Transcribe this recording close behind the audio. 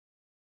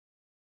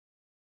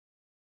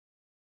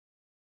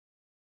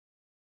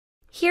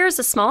Here's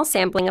a small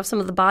sampling of some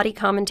of the body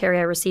commentary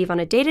I receive on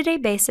a day-to-day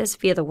basis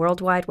via the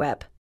World Wide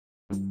Web.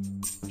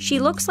 She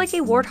looks like a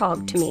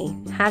warthog to me.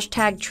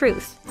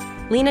 #truth.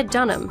 Lena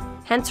Dunham,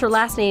 hence her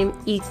last name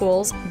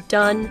equals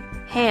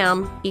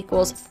Dunham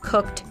equals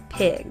cooked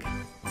pig.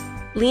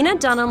 Lena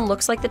Dunham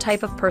looks like the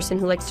type of person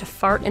who likes to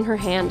fart in her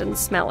hand and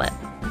smell it.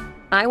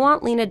 I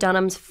want Lena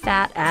Dunham's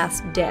fat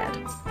ass dead.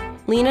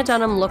 Lena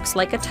Dunham looks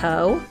like a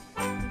toe.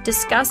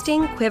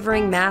 Disgusting,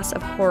 quivering mass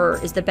of horror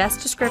is the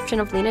best description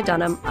of Lena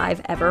Dunham I've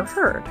ever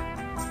heard.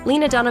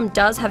 Lena Dunham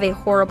does have a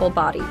horrible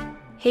body.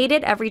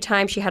 Hated every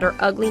time she had her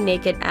ugly,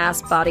 naked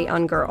ass body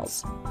on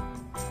girls.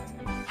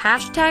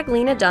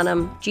 #Lena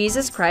Dunham,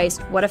 Jesus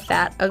Christ, what a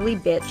fat, ugly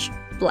bitch,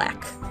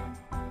 black.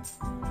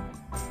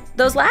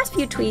 Those last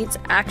few tweets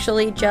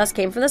actually just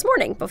came from this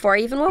morning, before I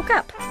even woke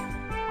up.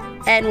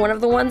 And one of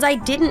the ones I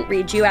didn't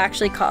read you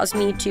actually caused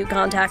me to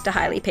contact a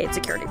highly paid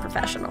security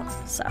professional.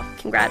 So,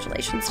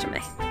 congratulations to me.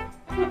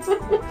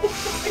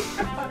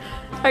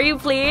 Are you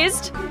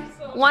pleased?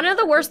 One of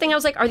the worst things, I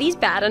was like, are these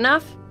bad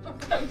enough?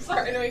 I'm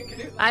sorry, no, you can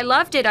do that. I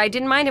loved it. I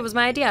didn't mind. It was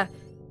my idea.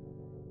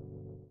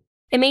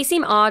 It may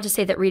seem odd to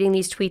say that reading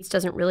these tweets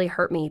doesn't really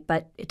hurt me,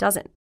 but it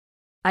doesn't.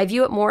 I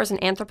view it more as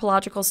an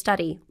anthropological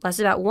study, less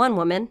about one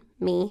woman,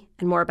 me,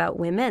 and more about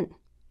women,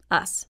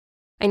 us.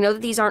 I know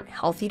that these aren't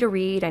healthy to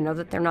read. I know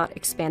that they're not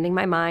expanding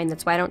my mind.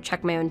 That's why I don't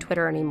check my own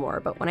Twitter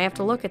anymore. But when I have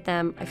to look at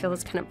them, I feel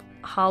this kind of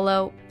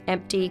hollow,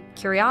 empty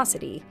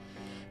curiosity.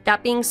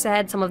 That being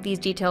said, some of these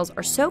details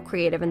are so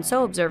creative and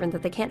so observant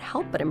that they can't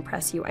help but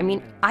impress you. I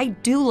mean, I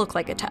do look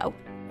like a toe.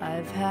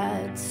 I've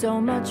had so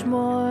much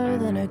more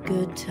than a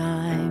good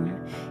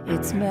time.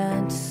 It's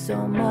meant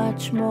so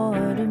much more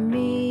to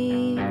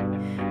me.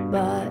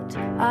 But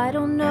I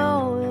don't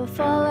know if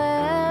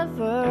I'll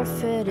ever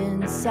fit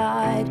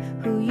inside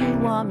who you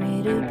want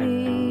me to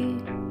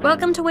be.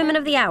 Welcome to Women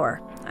of the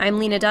Hour. I'm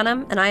Lena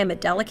Dunham, and I am a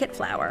delicate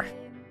flower.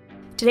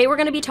 Today we're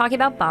going to be talking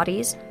about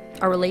bodies,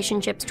 our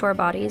relationships to our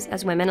bodies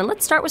as women, and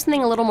let's start with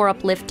something a little more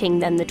uplifting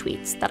than the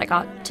tweets that I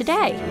got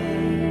today.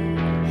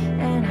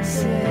 And I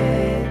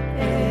say,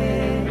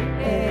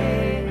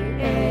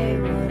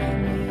 what I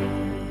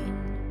mean.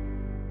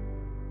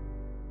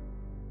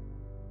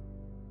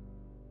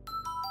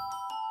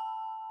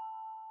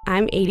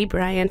 I'm 80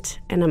 Bryant,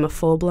 and I'm a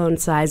full-blown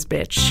size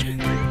bitch.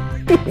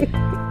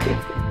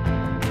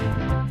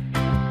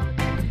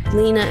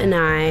 Lena and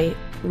I,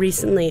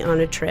 recently on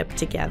a trip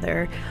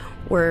together,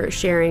 were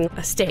sharing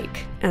a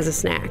steak as a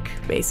snack,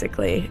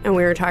 basically. And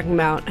we were talking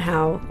about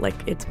how, like,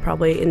 it's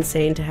probably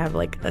insane to have,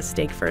 like, a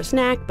steak for a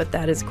snack, but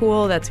that is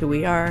cool. That's who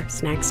we are.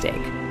 Snack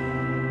steak.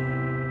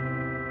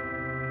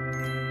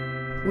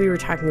 We were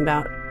talking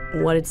about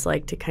what it's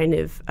like to kind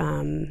of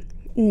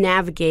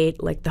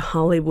navigate, like, the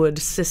Hollywood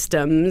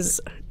systems.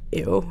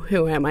 Ew,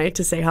 who am I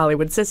to say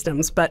Hollywood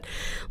systems? But,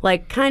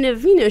 like, kind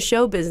of, you know,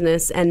 show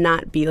business and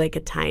not be, like, a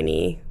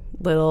tiny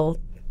little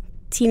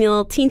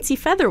teensy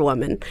feather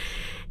woman.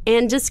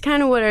 And just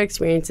kind of what our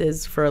experience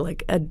is for,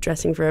 like,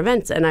 dressing for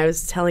events. And I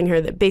was telling her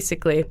that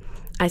basically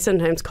I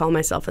sometimes call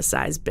myself a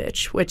size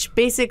bitch, which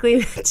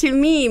basically to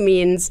me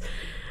means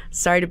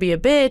sorry to be a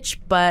bitch,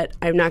 but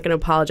I'm not going to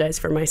apologize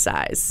for my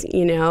size,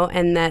 you know,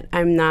 and that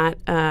I'm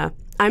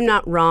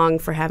not wrong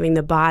for having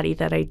the body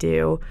that I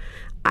do.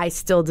 I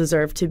still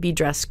deserve to be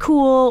dressed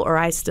cool, or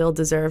I still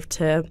deserve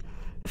to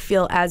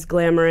feel as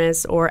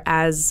glamorous or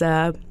as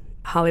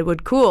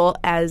Hollywood cool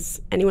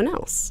as anyone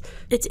else.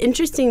 It's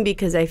interesting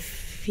because I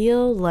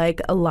feel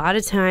like a lot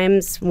of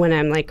times when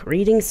I'm, like,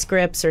 reading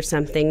scripts or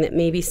something that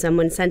maybe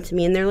someone sent to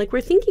me and they're like,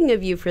 we're thinking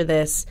of you for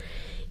this,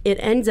 it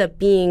ends up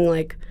being,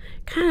 like,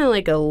 kind of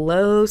like a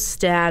low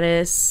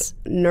status,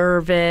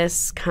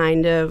 nervous,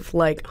 kind of,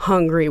 like,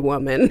 hungry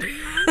woman,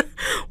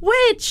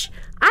 which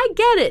I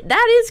get it.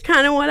 That is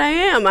kind of what I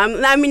am.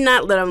 I mean,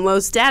 not that I'm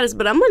low status,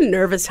 but I'm a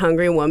nervous,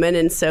 hungry woman.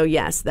 And so,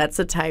 yes, that's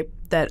a type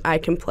that I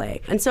can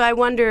play. And so I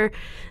wonder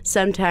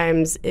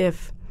sometimes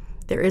if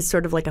there is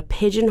sort of like a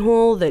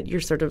pigeonhole that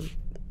you're sort of,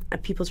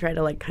 people try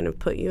to, like, kind of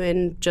put you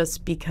in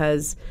just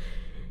because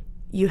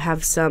you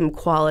have some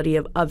quality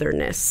of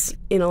otherness.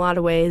 In a lot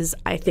of ways,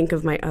 I think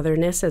of my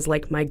otherness as,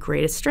 like, my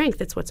greatest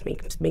strength. It's what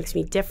makes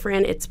me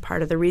different. It's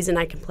part of the reason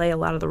I can play a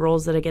lot of the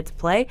roles that I get to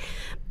play.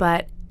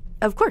 But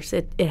of course,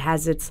 it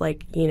has its,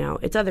 like, you know,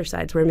 its other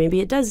sides where maybe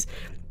it does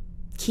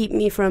keep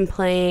me from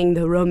playing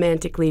the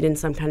romantic lead in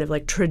some kind of,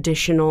 like,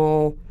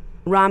 traditional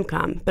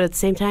rom-com. But at the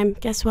same time,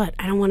 guess what?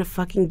 I don't want to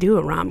fucking do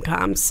a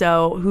rom-com,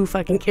 so who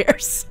fucking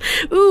cares?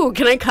 Ooh,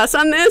 can I cuss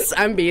on this?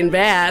 I'm being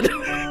bad.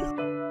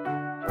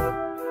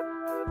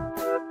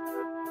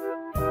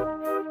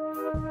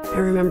 I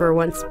remember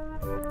once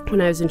when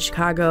I was in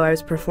Chicago, I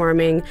was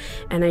performing,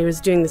 and I was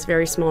doing this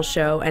very small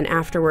show, and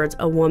afterwards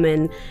a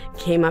woman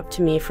came up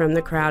to me from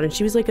the crowd, and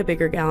she was, like, a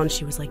bigger gal, and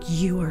she was like,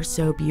 you are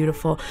so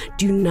beautiful.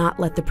 Do not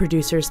let the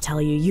producers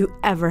tell you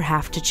ever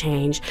have to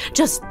change.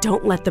 Just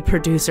don't let the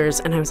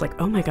producers. And I was like,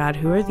 oh my God,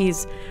 who are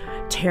these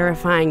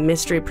terrifying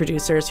mystery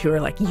producers who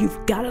are like,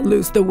 you've got to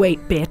lose the weight,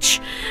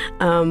 bitch.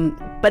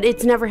 But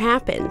it's never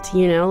happened,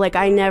 you know? Like,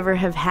 I never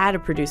have had a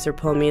producer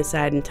pull me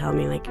aside and tell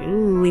me, like,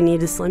 ooh, we need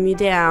to slim you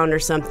down or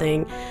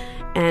something.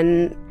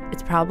 And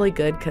it's probably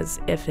good, because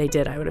if they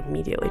did, I would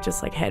immediately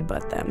just, like,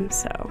 headbutt them.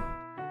 So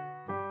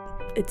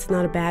it's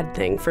not a bad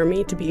thing for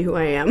me to be who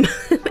I am.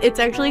 It's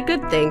actually a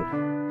good thing.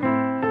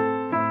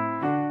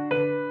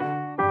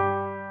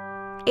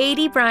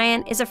 A.D.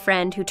 Bryant is a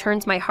friend who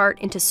turns my heart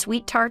into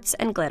sweet tarts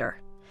and glitter.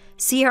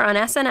 See her on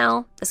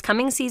SNL, this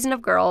coming season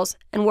of Girls,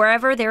 and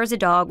wherever there is a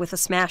dog with a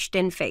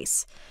smashed-in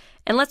face.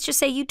 And let's just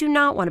say you do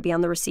not want to be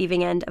on the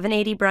receiving end of an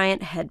A.D.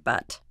 Bryant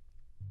headbutt.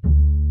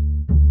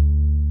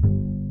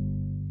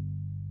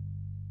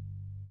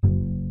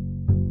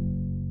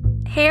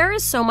 Hair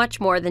is so much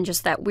more than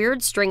just that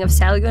weird string of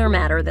cellular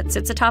matter that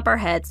sits atop our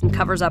heads and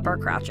covers up our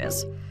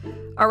crotches.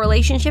 Our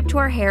relationship to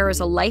our hair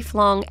is a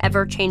lifelong,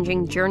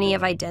 ever-changing journey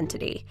of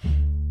identity.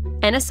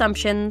 And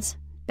assumptions,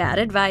 bad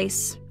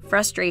advice,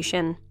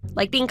 frustration,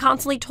 like being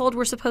constantly told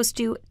we're supposed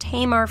to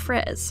tame our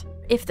frizz.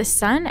 If the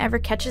sun ever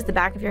catches the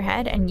back of your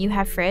head and you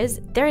have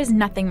frizz, there is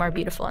nothing more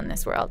beautiful in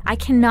this world. I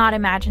cannot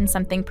imagine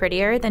something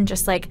prettier than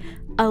just like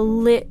a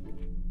lit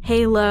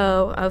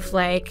halo of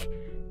like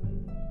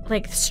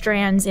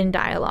strands in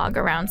dialogue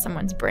around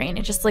someone's brain.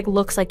 It just like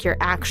looks like your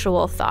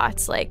actual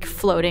thoughts like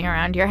floating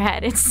around your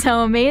head. It's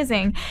so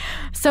amazing.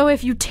 So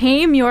if you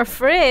tame your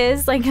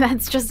frizz, like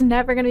that's just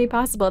never going to be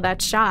possible.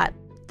 That's shot.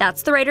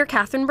 That's the writer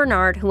Catherine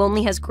Bernard, who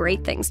only has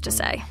great things to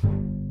say.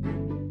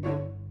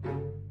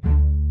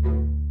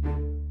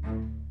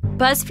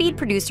 BuzzFeed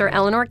producer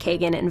Eleanor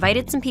Kagan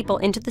invited some people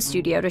into the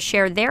studio to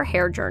share their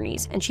hair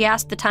journeys, and she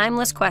asked the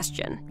timeless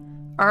question,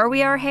 are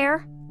we our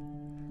hair?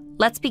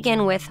 Let's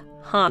begin with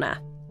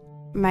Hannah.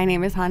 My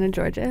name is Hannah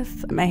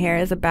Georges. My hair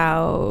is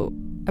about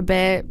a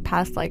bit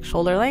past like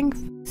shoulder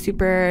length,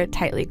 super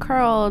tightly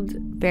curled,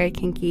 very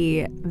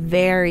kinky,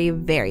 very,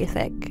 very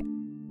thick.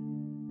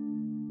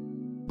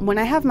 When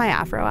I have my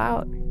afro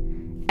out,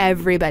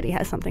 everybody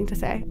has something to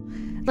say.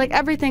 Like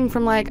everything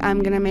from like,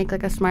 I'm going to make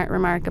like a smart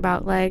remark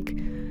about like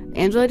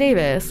Angela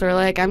Davis, or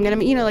like I'm going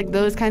to, you know, like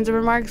those kinds of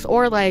remarks,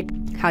 or like,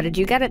 how did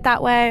you get it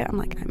that way? I'm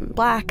like, I'm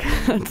black.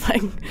 It's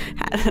like,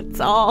 that's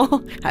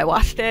all. I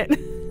washed it.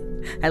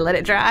 I let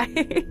it dry,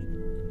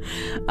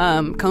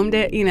 combed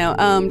it, you know,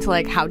 to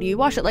like, how do you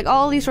wash it? Like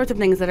all these sorts of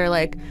things that are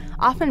like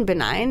often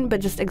benign,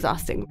 but just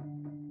exhausting.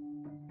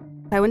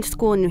 I went to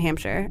school in New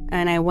Hampshire,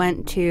 and I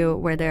went to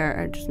where there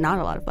are just not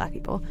a lot of black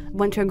people.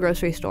 Went to a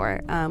grocery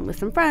store with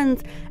some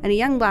friends, and a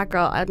young black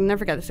girl, I'll never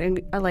forget this,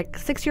 a like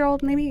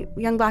 6-year-old maybe,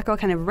 young black girl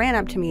kind of ran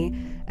up to me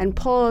and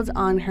pulled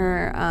on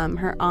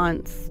her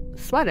aunt's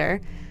sweater,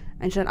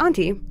 and she said,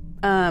 Auntie,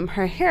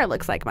 her hair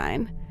looks like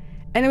mine.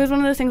 And it was one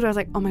of those things where I was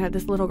like, oh my God,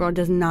 this little girl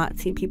does not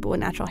see people with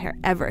natural hair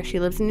ever. She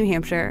lives in New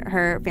Hampshire.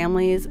 Her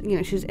family's, you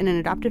know, she's in an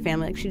adopted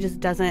family. Like, she just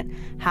doesn't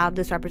have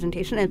this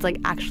representation. And it's like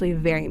actually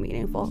very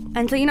meaningful.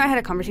 And so, you know, I had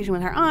a conversation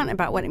with her aunt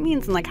about what it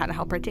means and like how to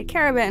help her take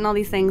care of it and all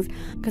these things.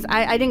 Because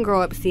I didn't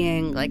grow up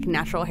seeing like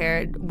natural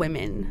haired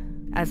women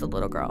as a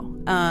little girl.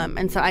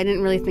 And so I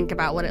didn't really think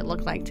about what it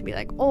looked like to be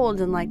like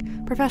old and like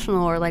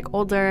professional, or like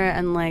older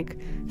and like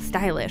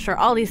stylish, or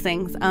all these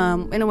things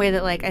in a way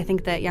that like I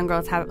think that young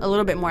girls have a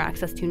little bit more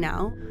access to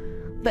now.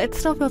 But it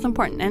still feels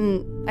important.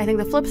 And I think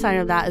the flip side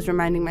of that is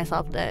reminding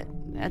myself that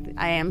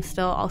I am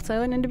still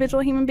also an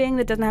individual human being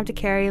that doesn't have to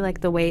carry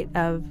like the weight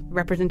of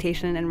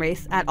representation and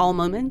race at all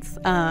moments.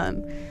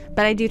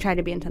 But I do try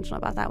to be intentional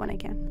about that when I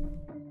can.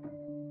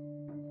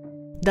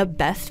 The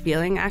best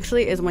feeling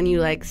actually is when you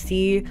like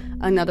see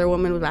another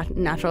woman with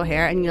natural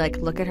hair and you like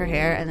look at her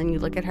hair, and then you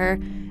look at her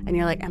and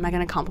you're like, am I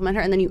going to compliment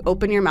her? And then you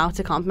open your mouth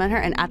to compliment her,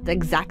 and at the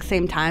exact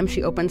same time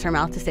she opens her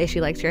mouth to say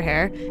she likes your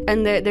hair.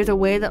 And there's a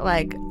way that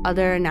like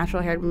other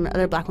natural haired women,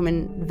 other black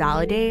women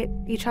validate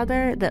each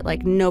other that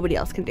like nobody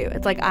else can do.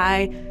 It's like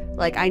I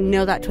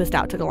know that twist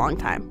out took a long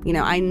time. You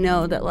know, I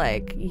know that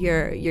like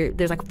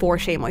there's like 4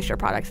 Shea Moisture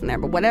products in there,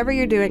 but whatever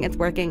you're doing, it's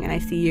working, and I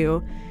see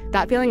you.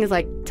 That feeling is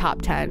like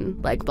top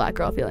 10 like black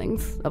girl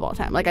feelings of all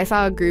time. Like I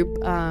saw a group,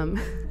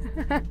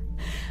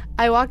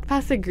 I walked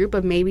past a group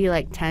of maybe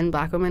like 10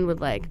 black women with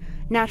like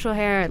natural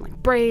hair and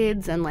like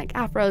braids and like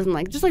afros and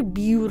like just like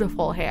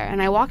beautiful hair.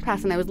 And I walked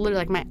past and I was literally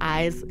like, my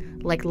eyes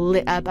like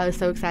lit up. I was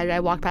so excited.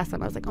 I walked past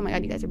them. I was like, oh my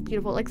God, you guys are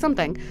beautiful, like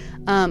something.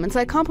 And so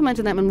I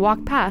complimented them and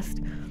walked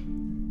past.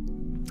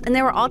 And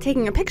they were all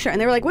taking a picture,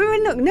 and they were like, wait,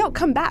 no,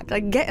 come back,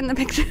 like get in the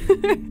picture.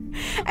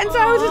 And so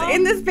I was just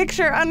in this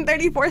picture on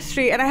 34th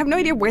Street, and I have no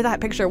idea where that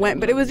picture went,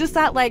 but it was just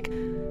that like,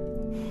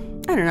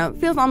 I don't know, it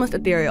feels almost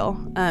ethereal.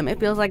 It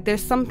feels like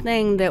there's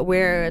something that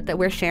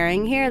we're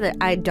sharing here that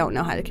I don't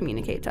know how to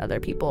communicate to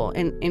other people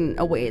in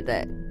a way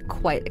that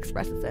quite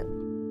expresses it.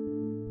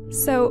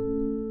 So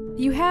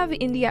you have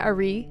India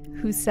Arie,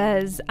 who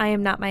says, I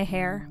am not my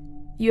hair.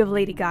 You have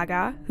Lady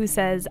Gaga, who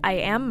says, I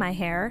am my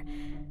hair.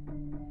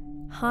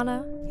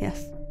 Hannah?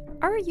 Yes.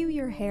 Are you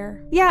your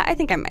hair? Yeah, I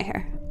think I'm my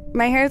hair.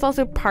 My hair is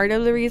also part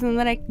of the reason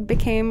that I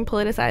became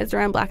politicized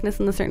around blackness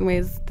in the certain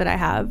ways that I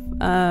have.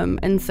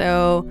 And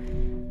so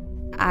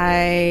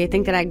I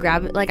think that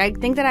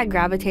I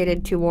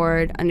gravitated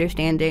toward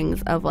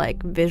understandings of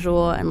like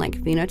visual and like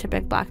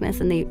phenotypic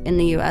blackness in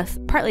the US,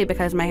 partly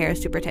because my hair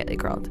is super tightly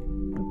curled.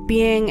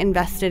 Being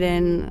invested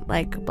in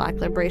like Black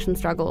liberation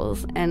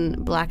struggles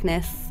and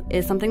blackness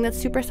is something that's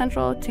super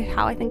central to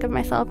how I think of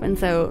myself. And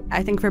so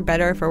I think for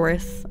better or for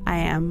worse, I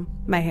am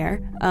my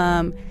hair.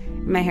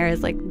 My hair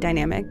is like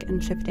dynamic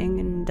and shifting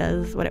and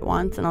does what it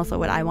wants and also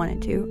what I want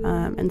it to.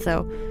 And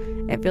so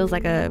it feels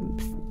like a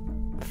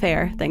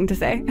fair thing to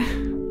say.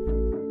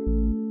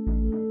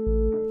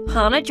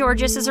 Hannah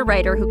Georges is a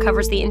writer who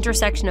covers the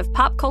intersection of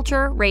pop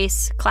culture,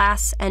 race,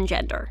 class, and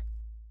gender.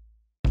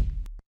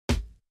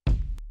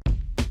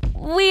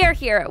 We are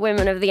here at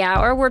Women of the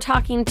Hour. We're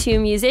talking to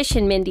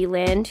musician Mindy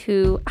Lind,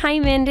 who... Hi,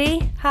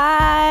 Mindy.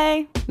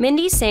 Hi.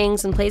 Mindy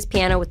sings and plays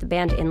piano with the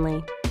band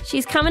Inley.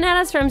 She's coming at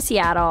us from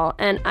Seattle,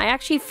 and I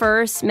actually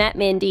first met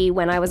Mindy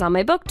when I was on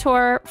my book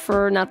tour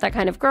for Not That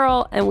Kind of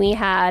Girl, and we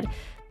had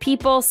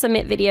people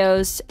submit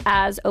videos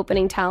as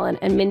opening talent,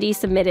 and Mindy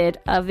submitted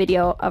a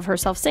video of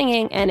herself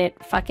singing, and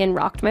it fucking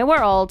rocked my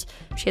world.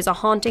 She has a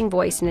haunting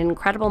voice and an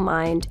incredible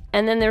mind.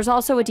 And then there's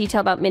also a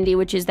detail about Mindy,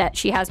 which is that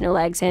she has no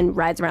legs and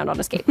rides around on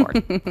a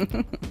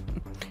skateboard.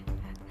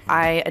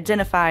 I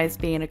identify as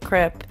being a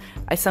Crip.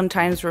 I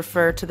sometimes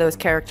refer to those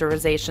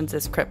characterizations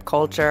as Crip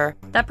culture.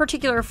 That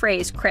particular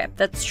phrase, Crip,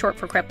 that's short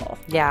for cripple.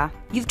 Yeah.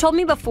 You've told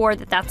me before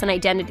that that's an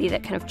identity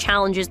that kind of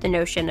challenges the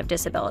notion of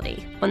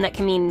disability, one that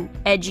can mean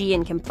edgy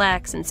and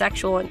complex and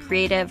sexual and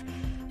creative.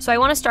 So I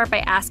want to start by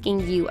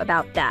asking you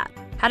about that.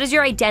 How does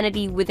your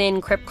identity within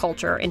Crip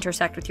culture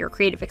intersect with your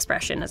creative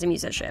expression as a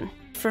musician?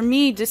 For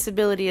me,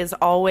 disability has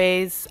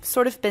always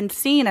sort of been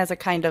seen as a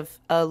kind of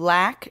a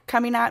lack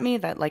coming at me,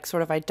 that like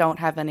sort of I don't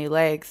have any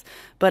legs.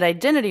 But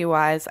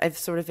identity-wise, I've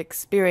sort of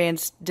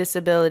experienced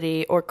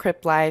disability or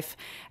Crip life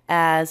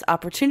as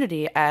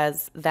opportunity,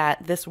 as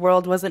that this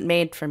world wasn't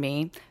made for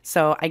me,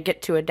 so I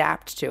get to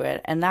adapt to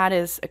it. And that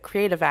is a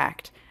creative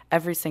act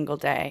every single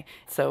day.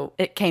 So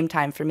it came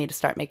time for me to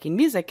start making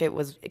music. It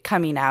was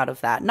coming out of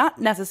that,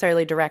 not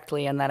necessarily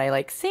directly in that I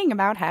like sing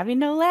about having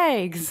no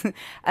legs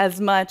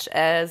as much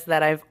as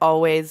that I've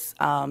always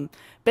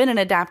been an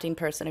adapting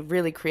person, a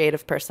really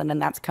creative person,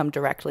 and that's come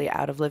directly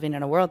out of living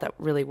in a world that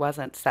really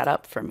wasn't set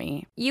up for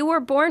me. You were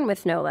born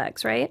with no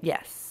legs, right?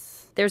 Yes.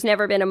 There's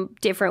never been a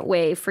different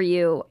way for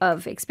you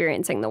of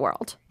experiencing the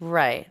world.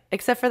 Right.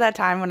 Except for that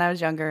time when I was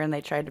younger and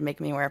they tried to make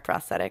me wear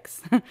prosthetics.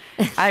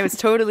 I was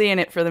totally in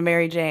it for the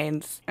Mary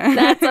Janes.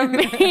 That's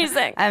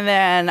amazing. And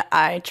then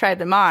I tried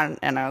them on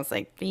and I was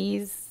like,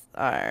 these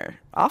are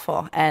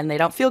awful and they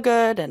don't feel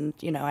good. And,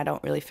 you know, I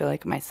don't really feel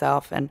like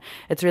myself. And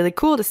it's really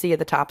cool to see at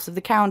the tops of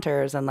the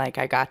counters. And like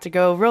I got to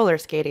go roller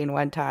skating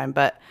one time,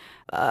 but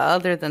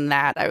other than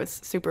that, I was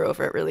super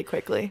over it really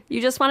quickly.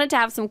 You just wanted to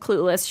have some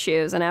clueless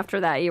shoes, and after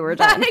that, you were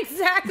done.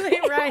 Exactly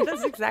right.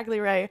 That's exactly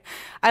right.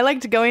 I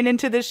liked going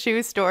into the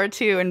shoe store,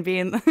 too, and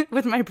being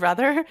with my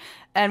brother,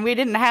 and we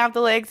didn't have the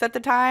legs at the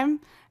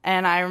time.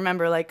 And I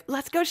remember, like,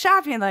 let's go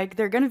shopping. Like,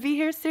 they're going to be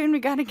here soon. We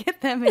got to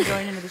get them. And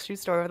going into the shoe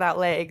store without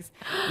legs.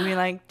 And being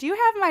like, do you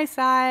have my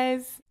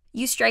size?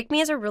 You strike me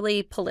as a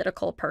really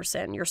political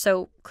person. You're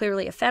so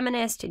clearly a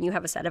feminist, and you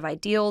have a set of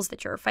ideals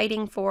that you're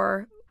fighting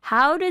for.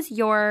 How does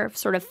your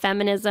sort of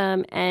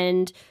feminism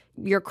and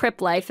your Crip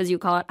life, as you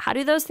call it, how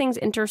do those things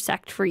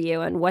intersect for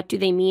you, and what do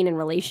they mean in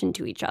relation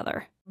to each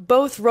other?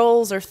 Both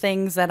roles are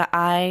things that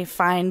I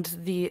find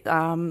the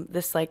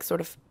this like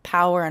sort of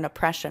power and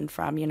oppression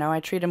from. You know,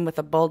 I treat them with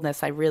a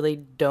boldness. I really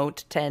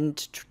don't tend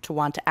to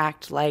want to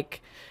act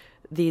like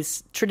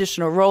these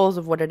traditional roles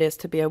of what it is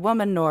to be a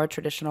woman, nor a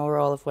traditional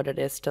role of what it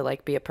is to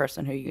like be a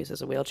person who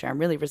uses a wheelchair. I'm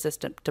really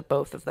resistant to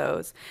both of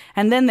those.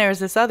 And then there's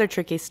this other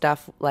tricky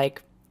stuff,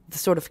 like the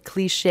sort of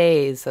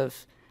cliches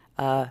of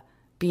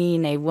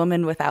being a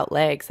woman without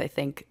legs. I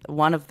think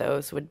one of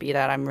those would be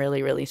that I'm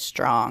really, really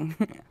strong.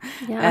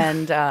 Yeah.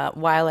 And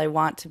while I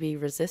want to be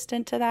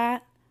resistant to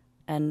that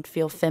and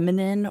feel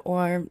feminine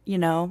or, you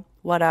know,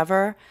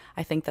 whatever,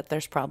 I think that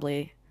there's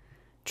probably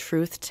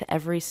truth to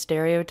every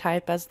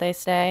stereotype, as they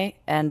say,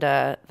 and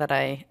that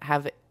I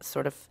have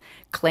sort of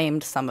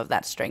claimed some of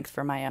that strength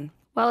for my own.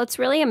 Well, it's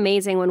really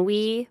amazing when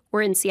we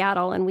were in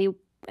Seattle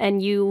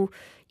and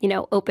you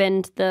know,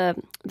 opened the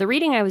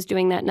reading I was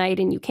doing that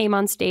night, and you came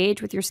on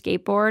stage with your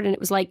skateboard, and it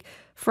was like,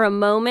 for a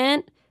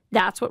moment,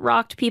 that's what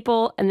rocked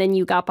people, and then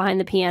you got behind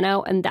the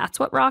piano, and that's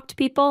what rocked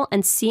people,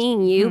 and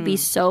seeing you be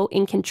so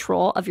in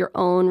control of your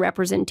own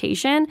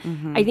representation,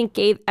 I think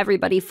gave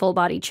everybody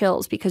full-body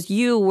chills, because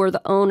you were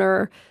the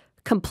owner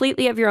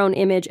completely of your own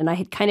image, and I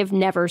had kind of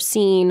never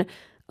seen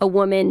a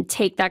woman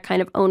take that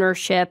kind of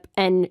ownership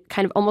and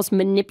kind of almost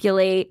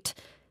manipulate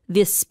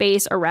this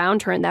space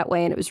around her in that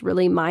way, and it was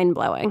really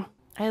mind-blowing.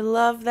 I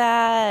love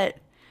that.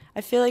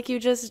 I feel like you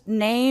just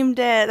named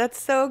it. That's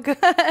so good.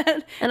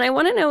 And I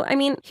want to know, I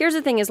mean, here's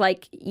the thing is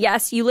like,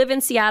 yes, you live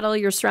in Seattle.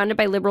 You're surrounded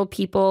by liberal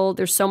people.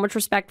 There's so much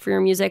respect for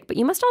your music, but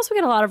you must also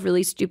get a lot of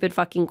really stupid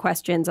fucking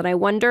questions. And I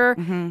wonder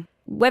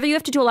whether you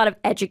have to do a lot of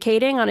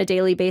educating on a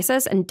daily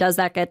basis, and does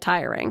that get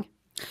tiring?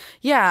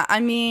 Yeah, I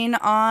mean,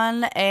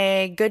 on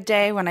a good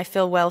day when I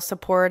feel well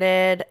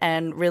supported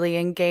and really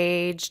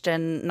engaged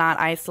and not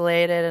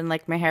isolated and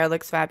like my hair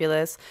looks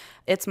fabulous,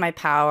 it's my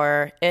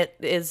power. It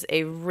is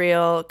a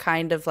real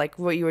kind of like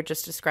what you were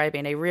just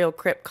describing, a real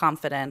Crip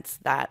confidence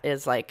that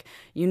is like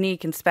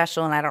unique and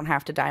special, and I don't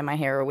have to dye my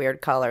hair a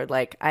weird color.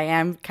 Like I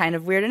am kind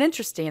of weird and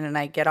interesting and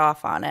I get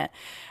off on it.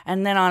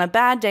 And then on a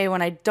bad day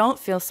when I don't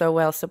feel so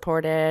well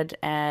supported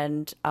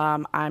and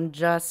I'm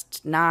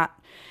just not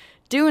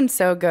doing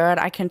so good,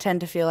 I can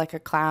tend to feel like a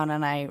clown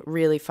and I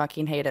really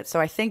fucking hate it.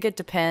 So I think it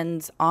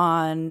depends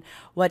on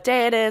what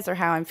day it is or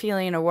how I'm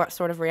feeling or what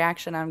sort of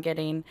reaction I'm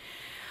getting.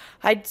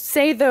 I'd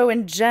say though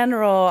in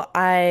general,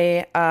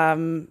 I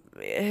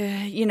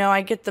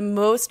get the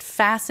most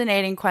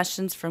fascinating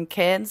questions from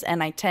kids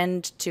and I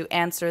tend to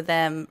answer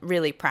them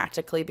really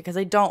practically because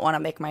I don't want to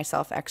make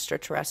myself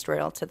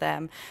extraterrestrial to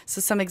them. So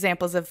some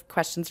examples of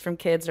questions from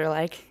kids are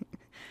like,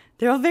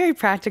 they're all very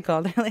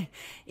practical. They're like,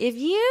 if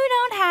you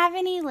don't have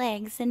any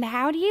legs, then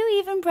how do you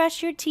even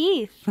brush your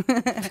teeth?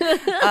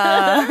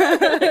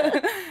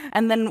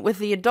 And then with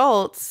the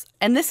adults,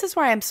 and this is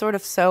why I'm sort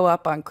of so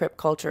up on Crip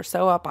culture,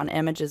 so up on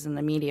images in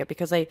the media,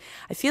 because I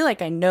feel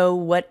like I know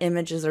what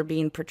images are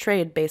being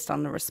portrayed based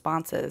on the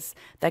responses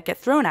that get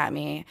thrown at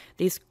me.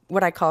 These,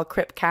 what I call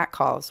Crip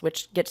catcalls,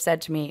 which get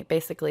said to me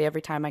basically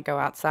every time I go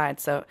outside.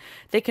 So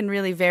they can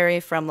really vary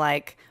from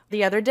like,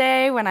 the other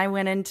day when I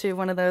went into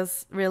one of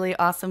those really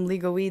awesome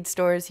legal weed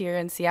stores here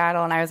in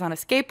Seattle and I was on a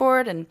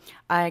skateboard and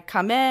I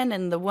come in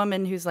and the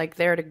woman who's like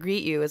there to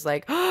greet you is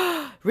like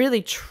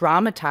really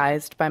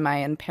traumatized by my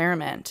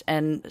impairment.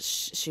 And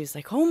she's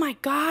like, oh my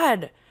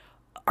God,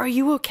 are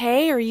you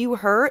okay? Are you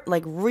hurt?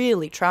 Like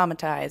really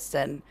traumatized.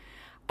 And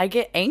I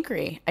get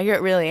angry. I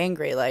get really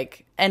angry.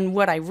 Like, and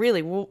what I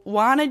really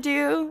want to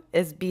do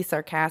is be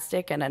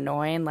sarcastic and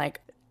annoying. Like,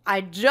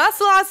 I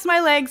just lost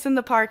my legs in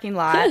the parking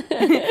lot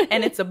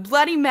and it's a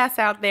bloody mess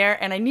out there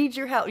and I need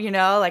your help,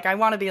 like I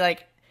want to be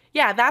like,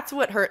 yeah, that's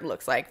what hurt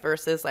looks like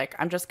versus like,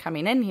 I'm just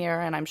coming in here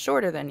and I'm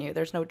shorter than you.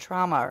 There's no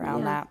trauma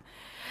around that.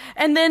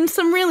 And then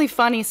some really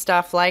funny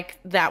stuff like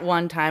that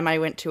one time I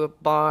went to a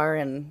bar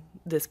and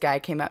this guy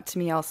came up to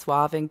me all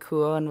suave and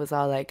cool and was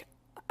all like,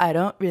 I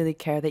don't really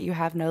care that you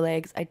have no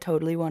legs. I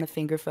totally want to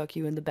finger fuck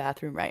you in the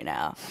bathroom right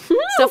now.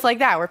 Stuff like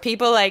that, where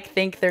people like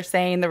think they're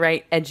saying the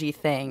right edgy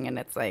thing, and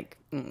it's like,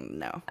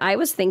 no. I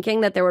was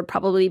thinking that there would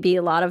probably be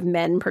a lot of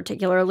men,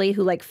 particularly,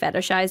 who like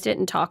fetishized it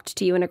and talked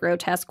to you in a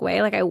grotesque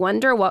way. Like, I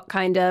wonder what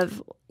kind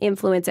of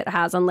influence it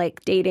has on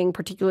like dating,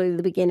 particularly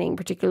the beginning,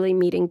 particularly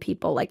meeting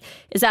people. Like,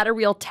 is that a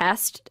real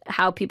test,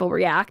 how people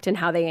react and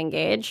how they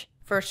engage?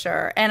 For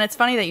sure. And it's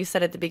funny that you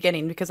said at the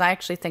beginning, because I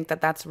actually think that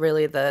that's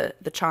really the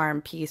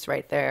charm piece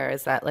right there,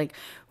 is that like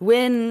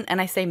when, and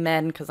I say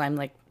men because I'm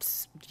like,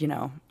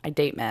 I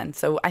date men.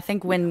 So I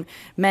think when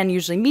men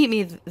usually meet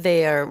me,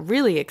 they are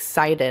really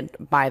excited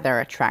by their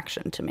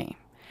attraction to me.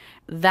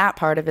 That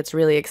part of it's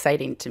really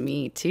exciting to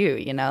me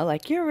too,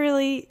 like you're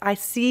really, I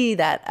see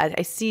that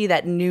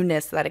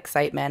newness, that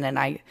excitement, and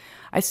I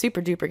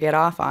super duper get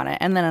off on it.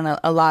 And then in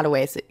a lot of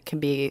ways it can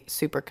be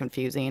super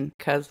confusing,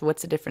 because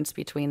what's the difference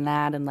between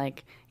that and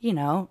like,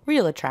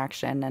 real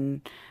attraction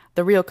and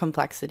the real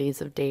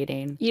complexities of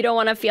dating. You don't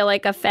want to feel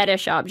like a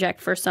fetish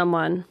object for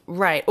someone.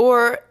 Right.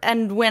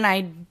 And when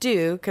I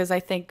do, because I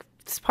think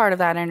part of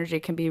that energy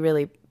can be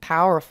really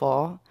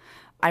powerful,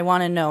 I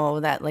want to know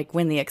that like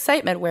when the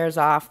excitement wears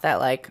off, that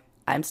like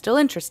I'm still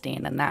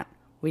interesting and that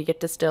we get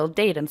to still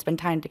date and spend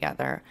time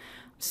together.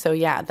 So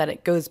yeah, that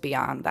it goes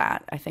beyond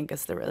that, I think,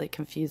 is the really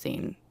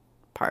confusing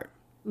part.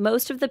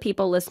 Most of the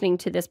people listening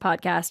to this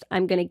podcast,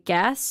 I'm going to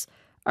guess,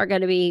 are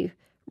going to be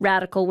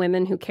radical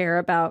women who care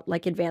about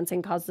like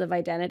advancing causes of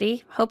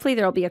identity. Hopefully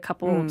there'll be a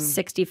couple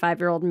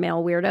 65-year-old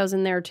male weirdos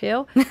in there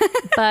too.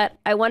 But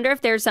I wonder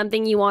if there's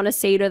something you want to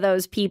say to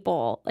those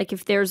people. Like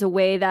if there's a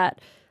way that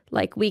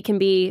like we can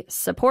be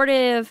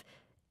supportive,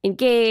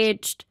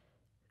 engaged,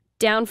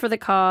 down for the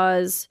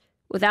cause,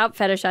 without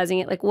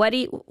fetishizing it. Like what do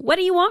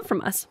you want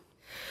from us?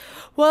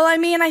 Well, I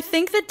mean, I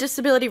think that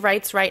disability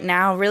rights right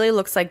now really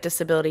looks like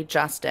disability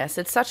justice.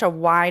 It's such a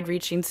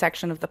wide-reaching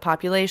section of the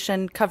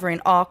population covering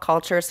all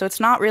cultures. So it's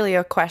not really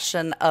a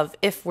question of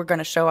if we're going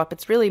to show up.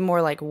 It's really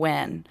more like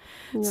when.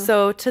 Yeah.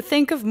 So to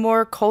think of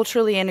more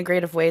culturally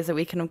integrative ways that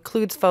we can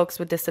include folks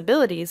with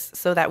disabilities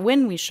so that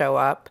when we show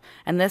up,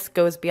 and this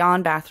goes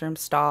beyond bathroom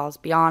stalls,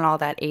 beyond all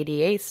that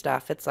ADA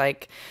stuff, it's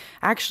like,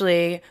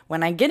 actually,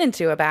 when I get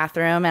into a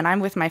bathroom and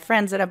I'm with my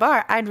friends at a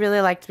bar, I'd really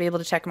like to be able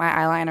to check my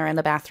eyeliner in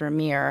the bathroom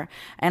mirror.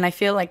 And I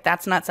feel like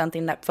that's not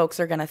something that folks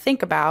are going to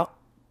think about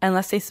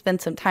unless they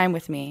spend some time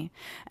with me.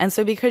 And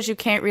so because you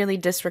can't really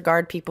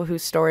disregard people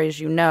whose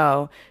stories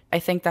I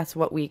think that's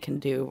what we can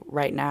do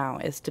right now,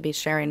 is to be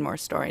sharing more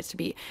stories.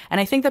 And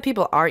I think that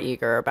people are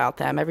eager about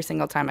them. Every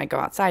single time I go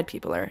outside,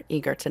 people are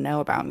eager to know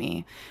about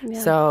me.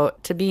 Yeah. So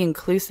to be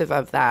inclusive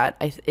of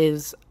that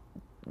is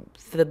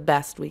the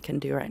best we can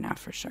do right now,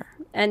 for sure.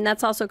 And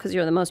that's also because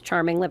you're the most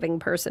charming living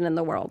person in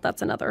the world.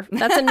 That's another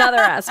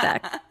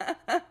aspect.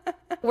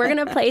 We're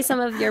going to play some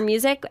of your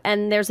music,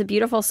 and there's a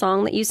beautiful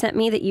song that you sent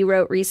me that you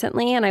wrote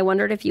recently, and I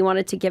wondered if you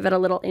wanted to give it a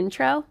little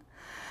intro.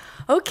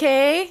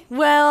 Okay,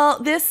 well,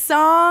 this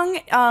song,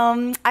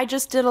 I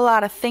just did a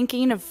lot of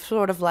thinking of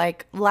sort of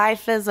like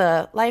life as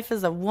a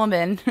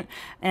woman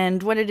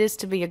and what it is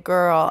to be a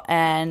girl,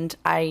 and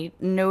I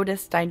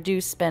noticed I do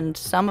spend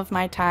some of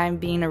my time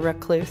being a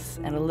recluse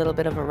and a little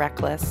bit of a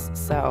reckless,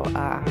 so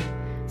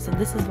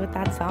this is what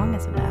that song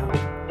is about,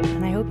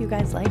 and I hope you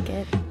guys like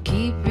it.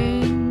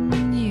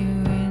 Keeping you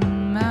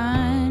in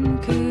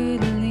mind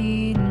could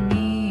lead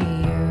me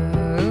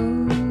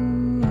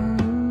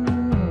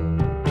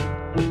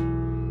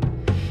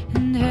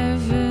and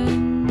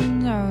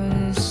heaven all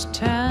this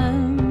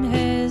time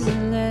has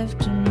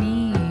left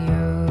me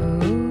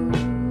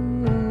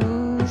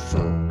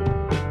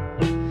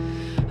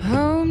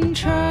I'm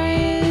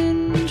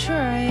trying,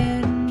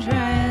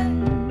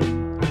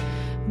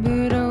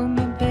 but oh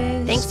my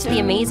best. Thanks to the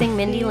amazing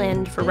Mindy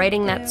Lind for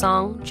writing that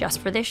song just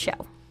for this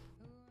show.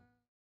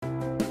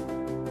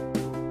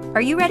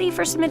 Are you ready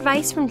for some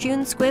advice from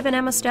June Squibb and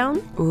Emma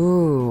Stone?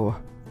 Ooh.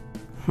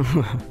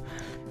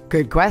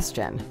 Good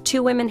question.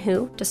 Two women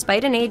who,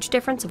 despite an age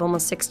difference of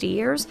almost 60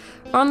 years,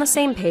 are on the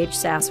same page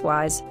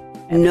sass-wise.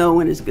 No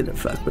one is going to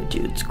fuck with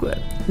June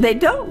Squibb. They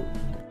don't.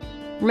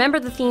 Remember,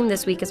 the theme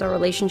this week is our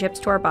relationships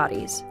to our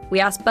bodies. We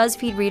asked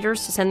BuzzFeed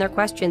readers to send their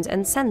questions,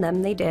 and send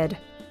them they did.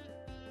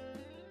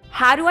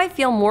 How do I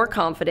feel more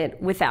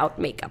confident without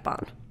makeup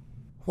on?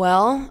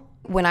 Well,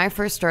 when I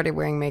first started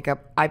wearing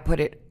makeup, I put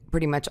it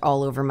pretty much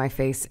all over my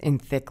face in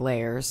thick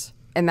layers.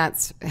 And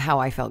that's how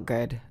I felt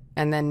good.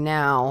 And then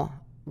now,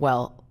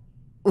 well,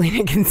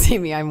 Lena can see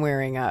me.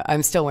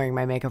 I'm still wearing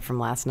my makeup from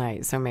last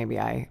night. So maybe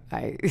I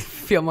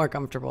feel more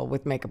comfortable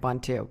with makeup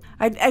on too.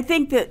 I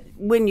think that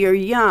when you're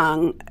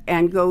young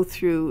and go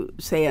through,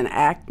 say, an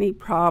acne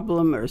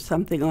problem or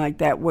something like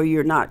that, where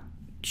you're not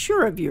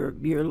sure of your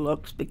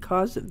looks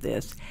because of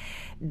this,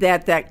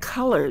 that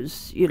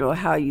colors,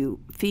 how you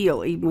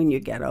feel even when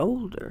you get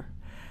older.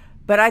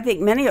 But I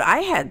think I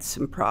had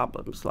some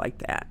problems like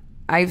that.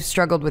 I've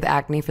struggled with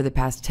acne for the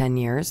past 10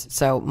 years,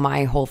 so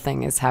my whole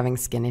thing is having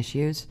skin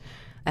issues.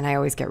 And I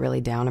always get really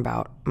down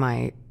about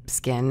my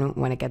skin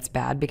when it gets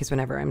bad, because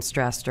whenever I'm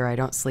stressed or I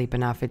don't sleep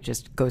enough, it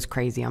just goes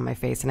crazy on my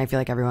face. And I feel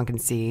like everyone can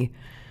see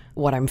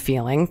what I'm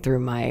feeling through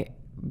my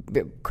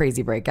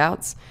crazy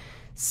breakouts.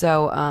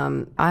 So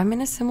I'm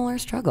in a similar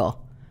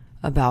struggle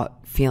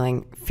about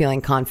feeling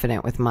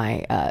confident with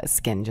my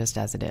skin just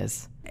as it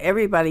is.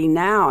 Everybody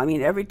now,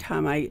 every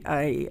time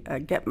I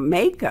get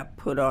makeup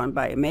put on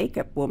by a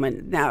makeup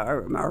woman now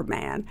or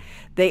man,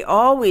 they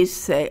always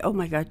say, "Oh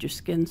my God, your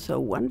skin's so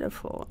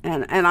wonderful,"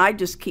 and I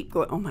just keep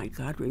going, "Oh my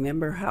God,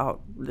 remember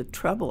how the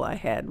trouble I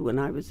had when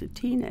I was a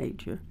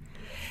teenager."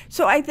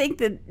 So I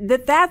think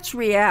that's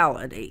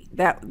reality.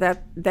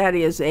 That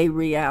is a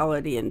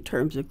reality in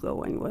terms of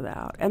going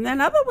without. And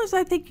then otherwise,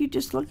 I think you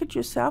just look at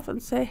yourself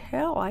and say,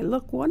 "Hell, I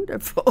look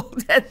wonderful."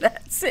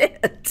 That's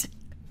it.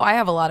 I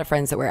have a lot of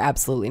friends that wear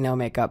absolutely no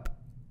makeup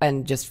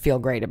and just feel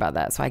great about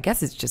that. So I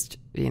guess it's just,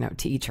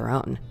 to each her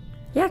own.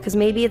 Yeah, because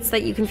maybe it's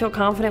that you can feel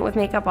confident with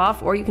makeup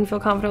off, or you can feel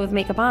confident with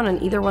makeup on, and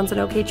either one's an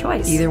okay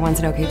choice. Either one's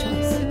an okay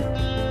choice.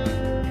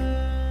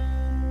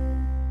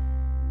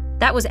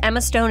 That was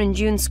Emma Stone and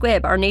June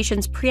Squibb, our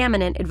nation's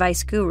preeminent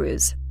advice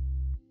gurus.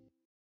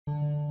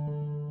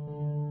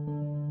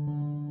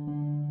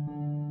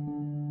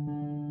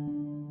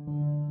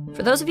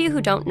 For those of you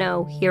who don't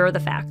know, here are the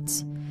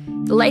facts.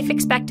 The life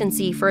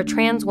expectancy for a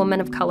trans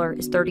woman of color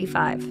is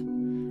 35.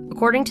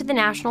 According to the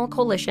National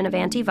Coalition of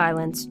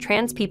Anti-Violence,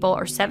 trans people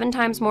are 7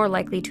 times more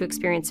likely to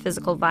experience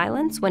physical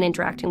violence when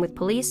interacting with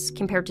police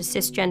compared to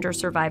cisgender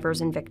survivors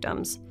and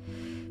victims.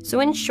 So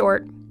in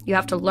short, you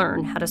have to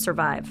learn how to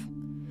survive.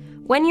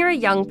 When you're a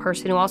young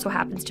person who also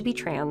happens to be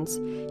trans,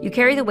 you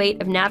carry the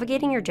weight of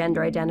navigating your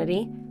gender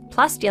identity,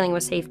 plus dealing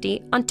with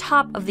safety, on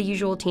top of the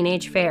usual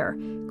teenage fare: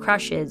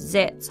 crushes,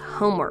 zits,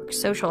 homework,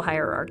 social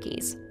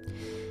hierarchies.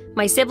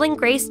 My sibling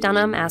Grace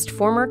Dunham asked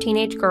former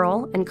teenage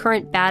girl and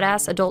current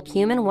badass adult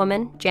human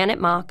woman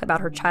Janet Mock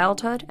about her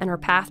childhood and her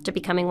path to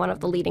becoming one of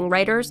the leading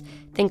writers,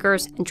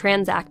 thinkers, and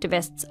trans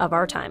activists of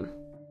our time.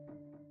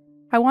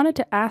 I wanted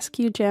to ask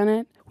you,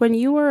 Janet, when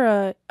you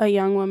were a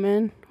young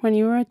woman, when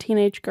you were a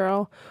teenage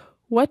girl,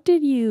 what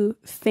did you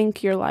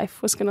think your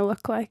life was going to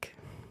look like?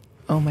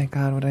 Oh my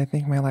God, what did I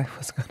think my life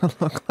was going to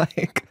look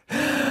like?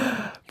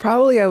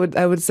 Probably I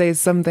would say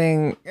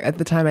something. At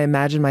the time I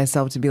imagined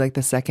myself to be like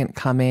the second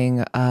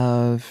coming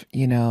of,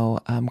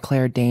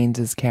 Claire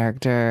Danes'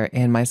 character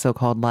in My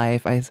So-Called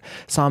Life. I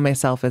saw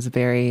myself as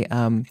very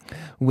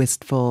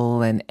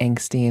wistful and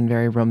angsty and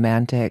very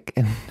romantic.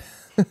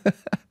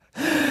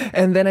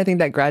 And then I think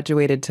that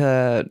graduated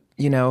to,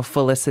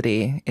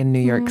 Felicity in New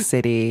York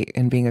City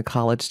and being a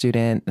college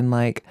student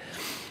and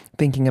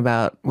thinking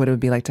about what it would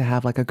be like to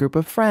have a group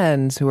of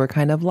friends who are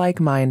kind of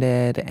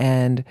like-minded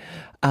and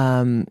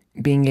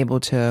being able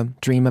to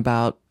dream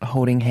about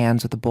holding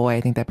hands with a boy.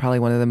 I think that probably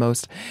one of the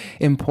most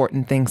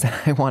important things that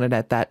I wanted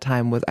at that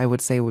time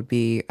would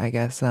be, I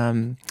guess,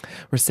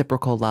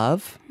 reciprocal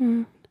love.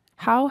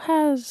 How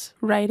has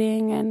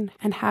writing and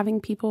having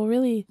people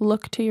really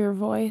look to your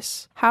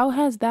voice, how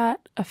has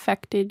that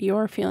affected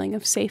your feeling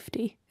of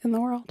safety in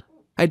the world?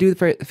 I do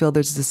feel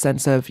there's this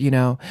sense of,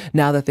 now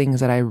the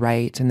things that I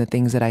write and the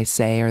things that I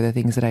say or the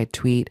things that I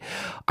tweet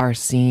are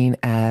seen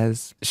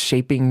as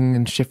shaping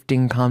and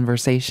shifting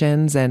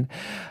conversations. And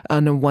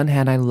on the one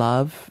hand, I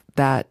love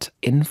that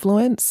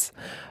influence.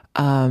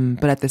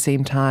 But at the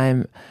same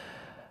time,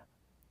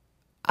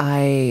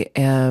 I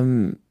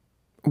am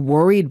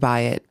worried by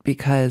it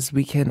because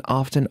we can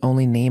often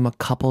only name a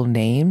couple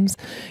names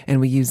and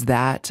we use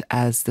that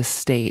as the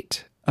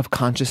state of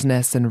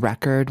consciousness and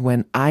record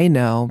when I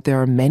know there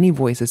are many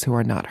voices who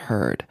are not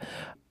heard.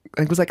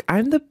 It was like,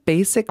 I'm the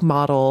basic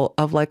model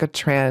of like a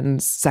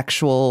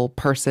transsexual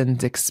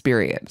person's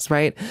experience,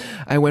 right?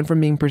 I went from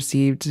being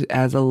perceived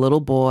as a little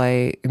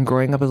boy and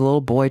growing up as a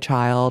little boy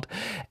child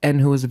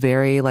and who was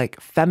very like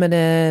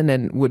feminine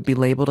and would be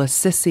labeled a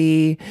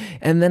sissy.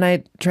 And then I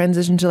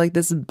transitioned to like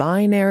this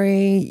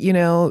binary,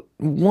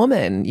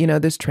 woman,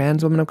 this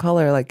trans woman of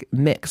color, like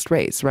mixed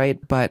race, right?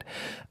 But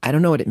I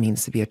don't know what it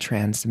means to be a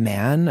trans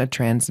man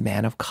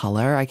of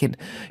color. I can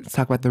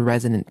talk about the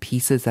resonant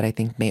pieces that I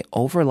think may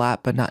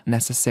overlap, but not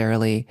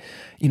necessarily,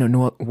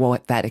 know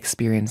what that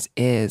experience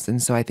is.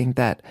 And so I think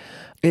that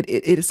it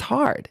is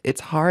hard.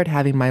 It's hard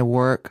having my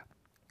work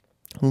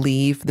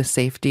leave the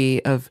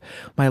safety of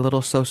my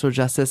little social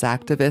justice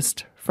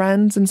activist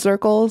friends and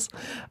circles.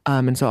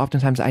 And so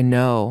oftentimes I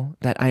know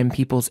that I am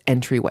people's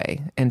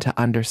entryway into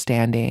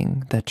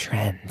understanding the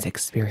trans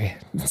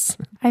experience.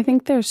 I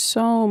think there's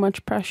so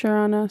much pressure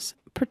on us,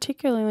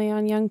 particularly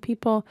on young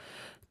people,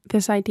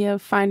 this idea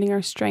of finding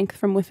our strength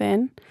from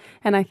within.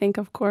 And I think,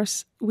 of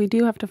course, we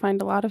do have to find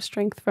a lot of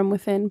strength from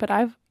within. But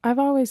I've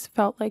always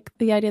felt like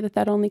the idea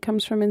that only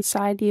comes from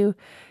inside you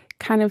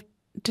kind of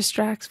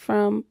distracts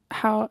from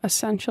how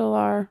essential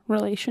our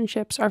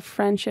relationships, our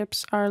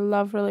friendships, our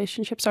love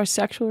relationships, our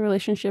sexual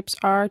relationships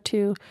are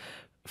to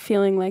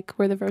feeling like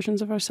we're the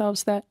versions of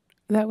ourselves that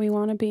we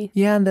want to be.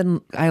 Yeah, and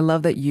then I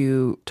love that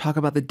you talk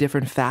about the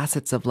different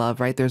facets of love,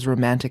 right? There's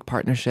romantic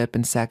partnership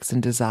and sex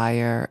and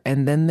desire.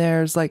 And then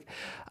there's like,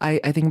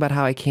 I think about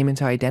how I came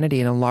into identity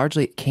and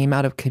largely it came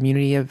out of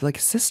community of like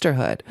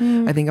sisterhood.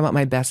 I think about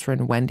my best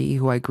friend, Wendy,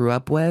 who I grew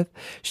up with.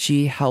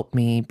 She helped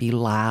me be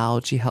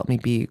loud. She helped me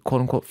be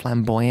quote unquote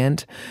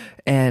flamboyant.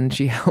 And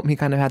she helped me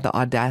kind of have the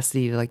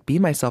audacity to like be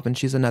myself. And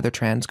she's another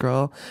trans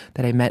girl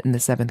that I met in the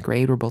 7th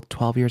grade. We're both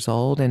 12 years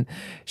old. And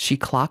she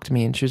clocked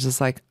me and she was just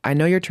like, I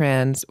know you're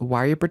trans.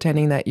 Why are you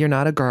pretending that you're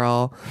not a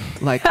girl?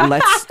 Like,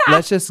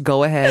 let's just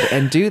go ahead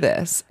and do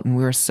this. And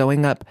we were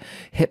sewing up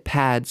hip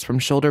pads from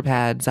shoulder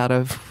pads out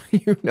of,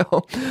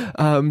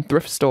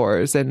 thrift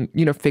stores and,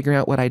 figuring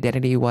out what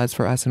identity was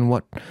for us and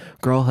what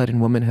girlhood and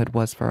womanhood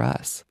was for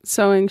us.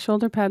 Sewing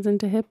shoulder pads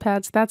into hip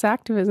pads, that's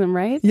activism,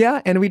 right?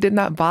 Yeah. And we did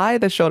not buy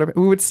the shoulder pads.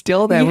 We would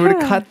steal them. Yeah. We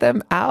would cut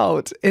them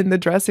out in the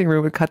dressing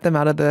room. We'd cut them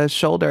out of the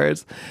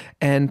shoulders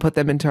and put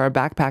them into our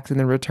backpacks and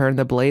then return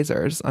the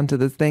blazers onto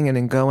the thing and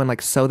then go and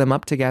like sew them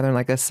up together in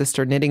like a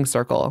sister knitting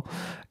circle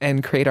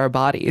and create our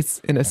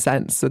bodies in a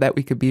sense so that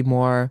we could be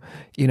more,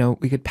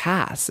 we could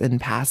pass.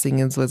 And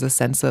passing was a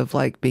sense of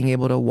like being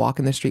able to walk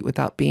in the street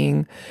without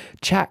being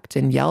checked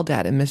and yelled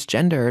at and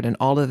misgendered and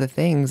all of the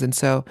things. And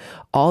so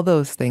all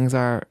those things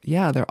are,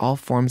 they're all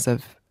forms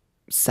of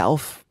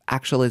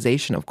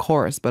self-actualization, of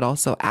course, but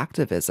also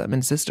activism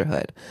and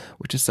sisterhood,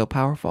 which is so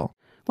powerful.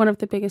 One of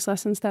the biggest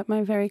lessons that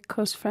my very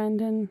close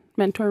friend and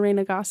mentor,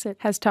 Lena,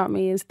 has taught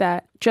me is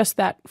that just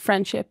that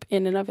friendship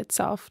in and of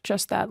itself,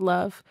 just that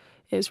love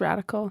is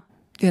radical.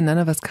 Yeah, none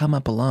of us come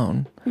up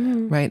alone,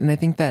 right? And I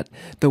think that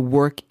the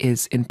work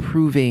is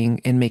improving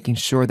in making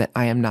sure that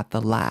I am not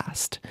the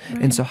last.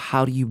 Right. And so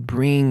how do you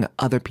bring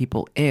other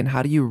people in?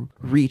 How do you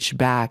reach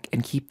back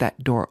and keep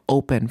that door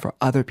open for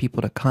other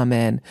people to come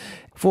in?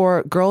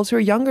 For girls who are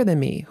younger than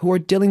me, who are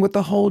dealing with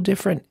a whole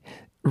different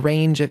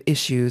range of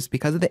issues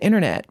because of the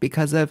internet,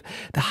 because of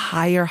the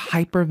higher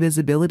hyper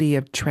visibility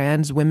of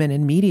trans women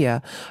in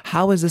media.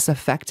 How is this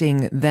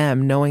affecting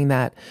them, knowing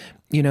that,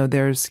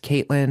 there's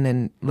Caitlin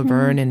and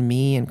Laverne and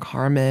me and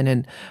Carmen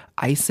and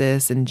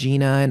Isis and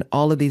Gina and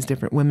all of these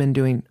different women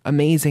doing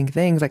amazing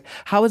things. Like,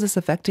 how is this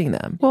affecting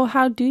them? Well,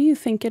 how do you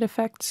think it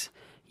affects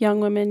young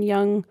women,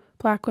 young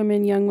Black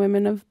women, young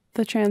women of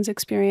the trans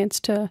experience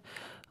to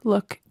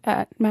look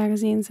at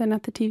magazines and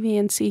at the TV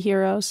and see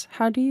heroes?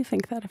 How do you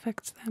think that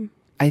affects them?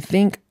 I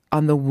think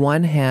on the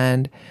one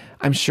hand,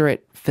 I'm sure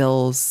it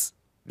fills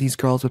these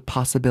girls with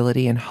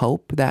possibility and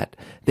hope that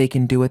they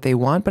can do what they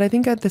want. But I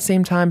think at the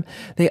same time,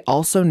 they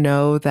also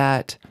know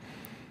that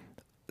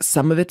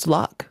some of it's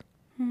luck.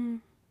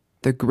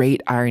 The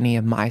great irony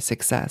of my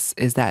success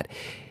is that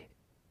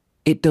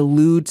it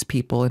deludes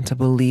people into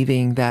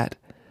believing that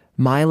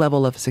my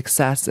level of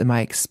success and my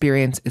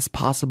experience is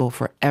possible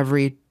for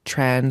every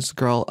trans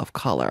girl of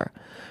color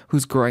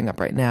who's growing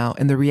up right now.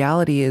 And the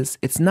reality is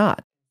it's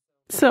not.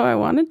 So I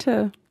wanted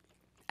to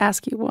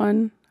ask you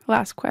one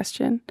last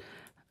question.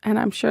 And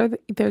I'm sure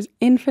that there's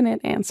infinite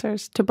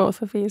answers to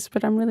both of these,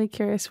 but I'm really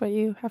curious what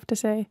you have to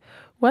say.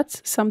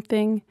 What's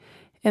something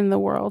in the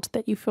world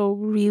that you feel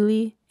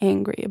really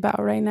angry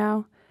about right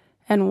now?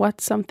 And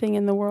what's something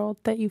in the world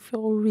that you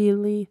feel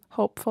really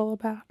hopeful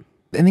about?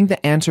 I think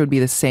the answer would be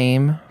the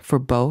same for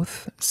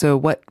both. So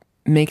what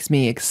makes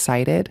me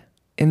excited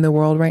in the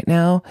world right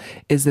now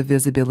is the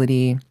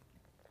visibility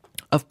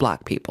of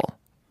Black people.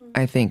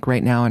 I think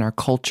right now in our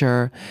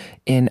culture,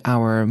 in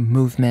our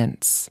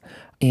movements,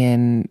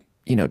 in,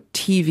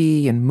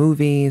 TV and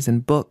movies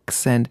and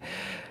books and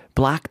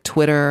Black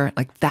Twitter,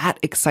 like that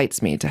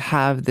excites me to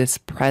have this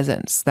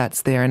presence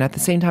that's there. And at the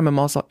same time, I'm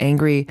also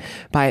angry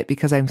by it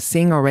because I'm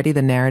seeing already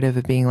the narrative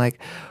of being like,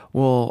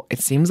 well, it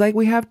seems like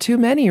we have too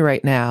many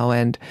right now.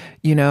 And,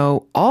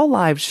 all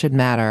lives should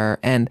matter.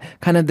 And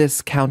kind of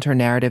this counter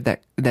narrative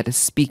that is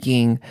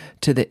speaking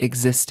to the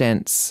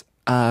existence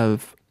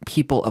of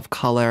people of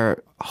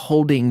color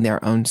holding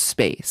their own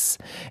space.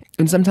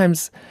 And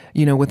sometimes,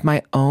 with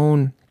my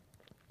own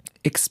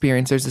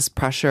experience, there's this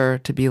pressure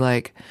to be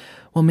like,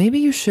 well, maybe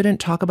you shouldn't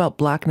talk about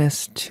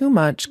Blackness too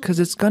much because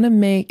it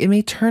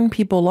may turn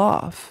people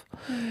off.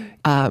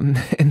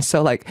 And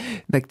so like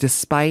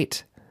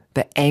despite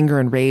the anger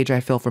and rage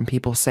I feel from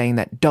people saying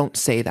that, don't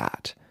say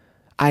that,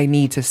 I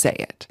need to say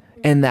it.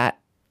 And that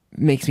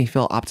makes me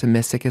feel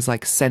optimistic, is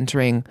like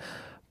centering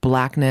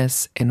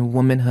Blackness and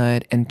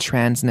womanhood and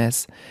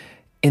transness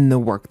in the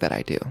work that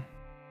I do.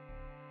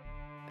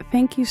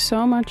 Thank you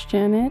so much,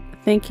 Janet.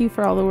 Thank you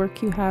for all the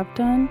work you have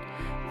done.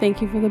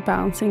 Thank you for the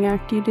balancing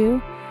act you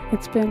do.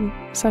 It's been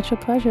such a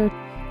pleasure.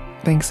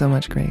 Thanks so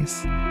much,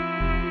 Grace.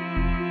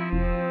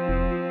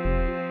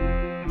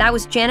 That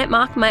was Janet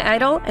Mock, my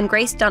idol, and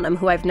Grace Dunham,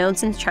 who I've known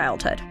since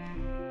childhood.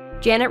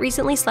 Janet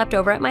recently slept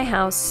over at my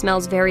house,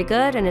 smells very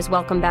good, and is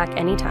welcome back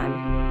anytime.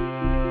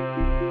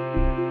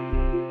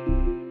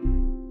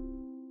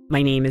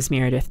 My name is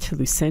Meredith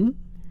Toulousan,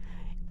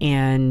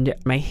 and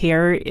my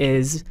hair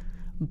is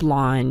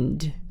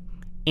blonde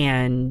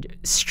and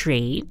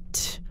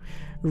straight.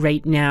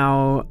 Right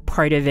now,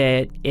 part of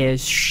it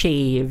is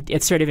shaved.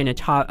 It's sort of in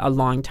a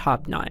long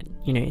top knot.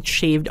 It's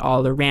shaved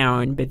all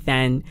around, but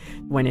then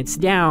when it's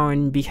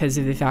down, because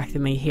of the fact that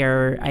my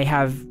hair, I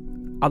have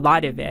a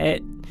lot of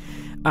it,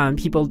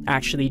 people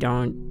actually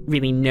don't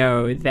really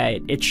know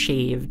that it's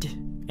shaved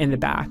in the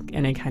back,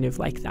 and I kind of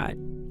like that.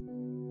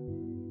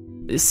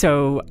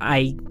 So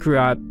I grew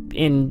up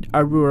in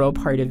a rural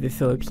part of the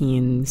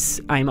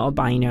Philippines. I'm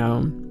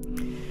albino.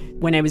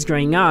 When I was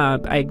growing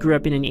up, I grew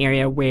up in an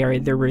area where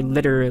there were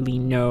literally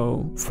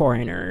no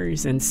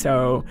foreigners. And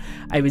so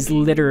I was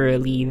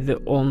literally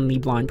the only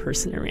blonde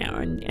person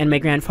around. And my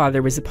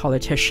grandfather was a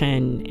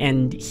politician,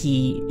 and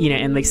he,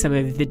 and like some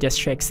of the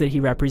districts that he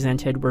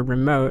represented were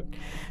remote.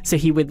 So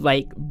he would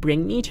like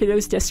bring me to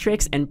those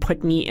districts and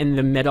put me in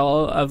the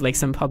middle of like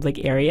some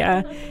public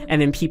area.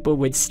 And then people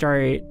would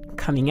start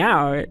coming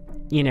out,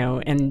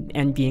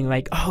 and being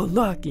like, oh,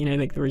 look,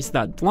 like there was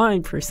that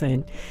blonde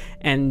person.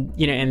 And,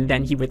 and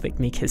then he would like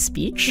make his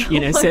speech,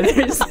 so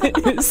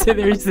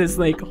there's this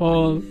like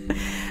whole,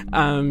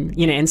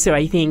 and so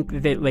I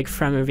think that like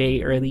from a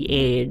very early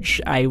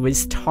age, I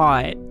was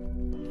taught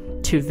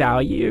to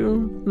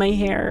value my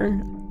hair.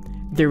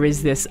 There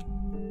was this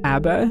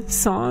ABBA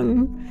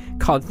song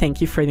called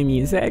Thank You for the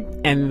Music.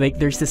 And like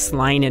there's this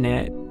line in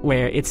it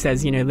where it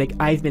says, like,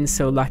 I've been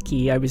so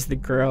lucky, I was the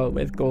girl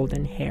with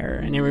golden hair.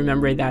 And I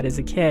remember that as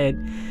a kid,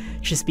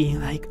 just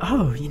being like,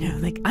 oh,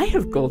 like I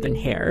have golden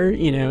hair,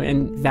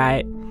 and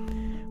that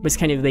was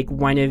kind of like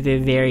one of the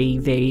very,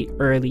 very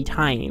early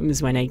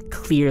times when I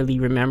clearly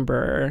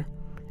remember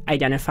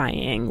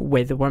identifying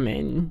with a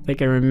woman.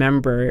 Like I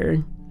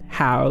remember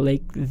how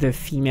like the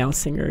female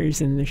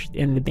singers in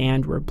the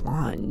band were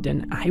blonde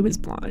and I was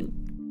blonde.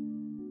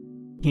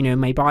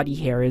 My body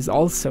hair is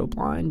also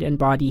blonde, and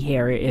body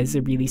hair is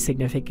a really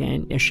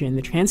significant issue in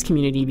the trans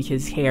community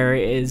because hair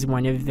is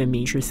one of the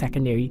major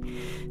secondary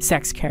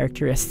sex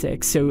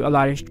characteristics. So a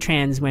lot of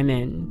trans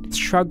women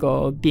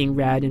struggle being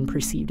read and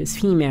perceived as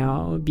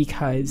female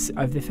because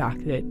of the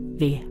fact that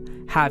they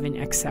have an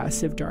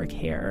excess of dark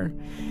hair.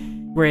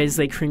 Whereas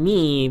like for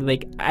me,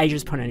 like I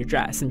just put on a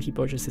dress and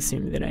people just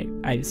assume that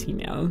I was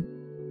female.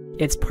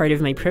 It's part of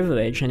my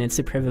privilege, and it's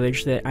a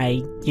privilege that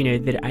I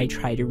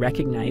try to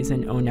recognize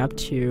and own up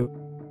to.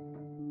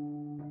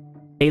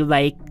 I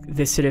like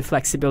the sort of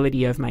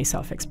flexibility of my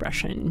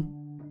self-expression.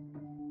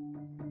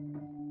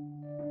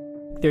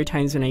 There are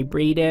times when I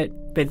braid it,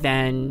 but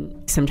then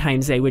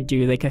sometimes I would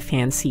do like a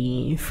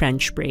fancy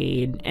French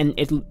braid, and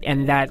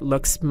that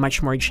looks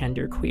much more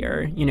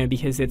genderqueer,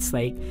 because it's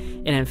like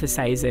it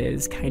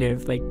emphasizes kind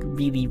of like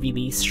really,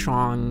 really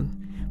strong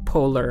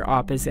polar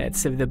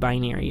opposites of the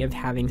binary of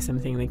having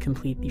something like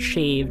completely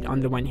shaved on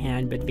the one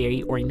hand but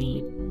very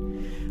ornate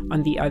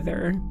on the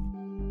other.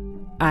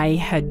 I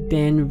had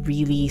been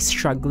really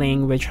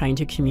struggling with trying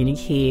to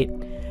communicate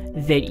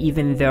that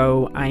even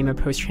though I'm a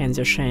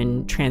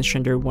post-transition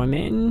transgender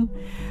woman,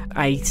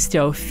 I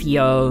still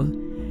feel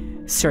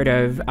sort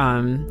of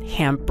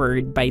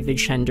hampered by the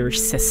gender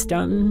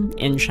system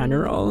in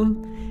general.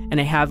 And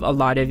I have a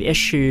lot of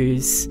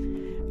issues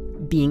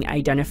being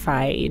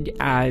identified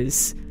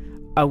as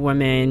a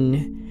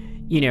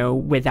woman,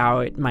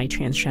 without my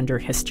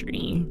transgender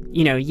history.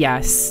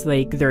 Yes,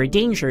 like there are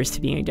dangers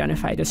to being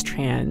identified as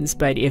trans,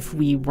 but if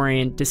we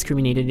weren't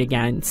discriminated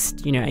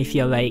against, I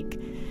feel like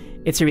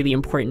it's a really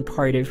important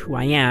part of who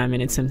I am,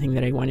 and it's something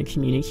that I want to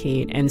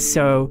communicate. And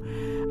so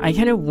I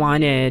kind of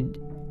wanted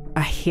a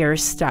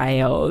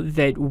hairstyle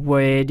that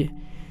would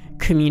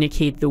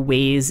communicate the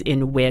ways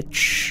in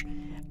which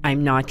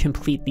I'm not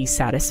completely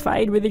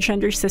satisfied with the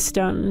gender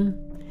system.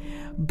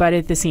 But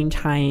at the same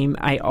time,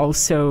 I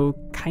also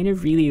kind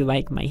of really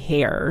like my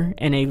hair,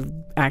 and I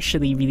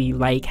actually really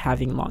like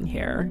having long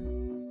hair.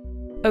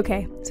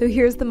 Okay, so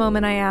here's the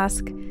moment I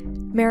ask,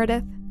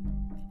 Meredith,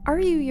 are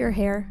you your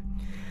hair?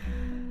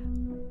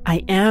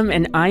 I am,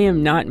 and I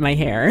am not my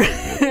hair.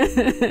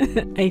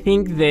 I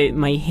think that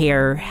my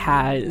hair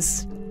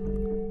has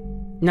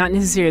not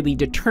necessarily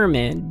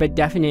determined, but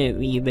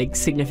definitely like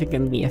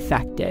significantly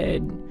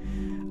affected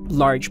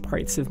large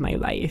parts of my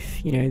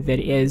life. That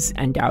is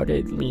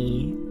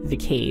undoubtedly the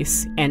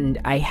case. And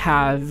I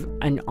have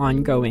an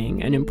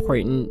ongoing and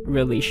important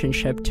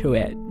relationship to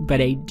it,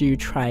 but I do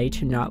try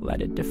to not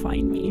let it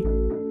define me.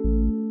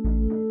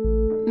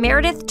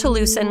 Meredith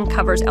Toulousan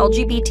covers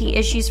LGBT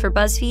issues for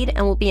BuzzFeed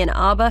and will be an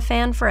ABBA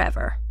fan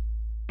forever.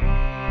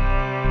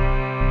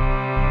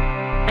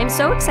 I'm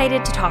so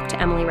excited to talk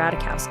to Emily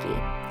Ratajkowski,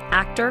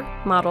 actor,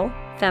 model,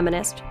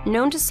 feminist,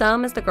 known to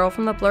some as the girl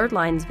from the Blurred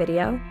Lines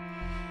video.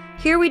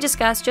 Here we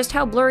discuss just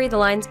how blurry the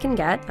lines can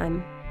get,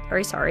 I'm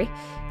very sorry,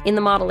 in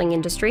the modeling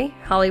industry,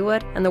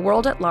 Hollywood, and the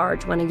world at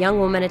large when a young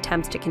woman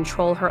attempts to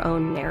control her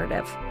own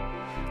narrative.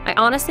 I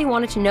honestly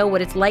wanted to know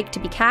what it's like to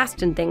be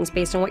cast in things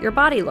based on what your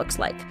body looks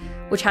like,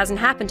 which hasn't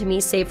happened to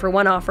me save for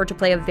one offer to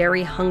play a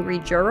very hungry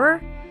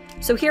juror.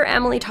 So here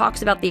Emily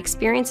talks about the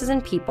experiences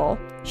and people,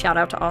 shout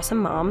out to awesome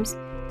moms,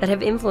 that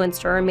have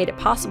influenced her and made it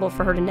possible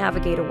for her to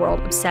navigate a world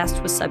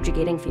obsessed with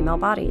subjugating female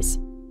bodies.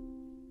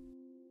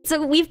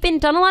 So we've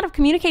done a lot of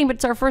communicating, but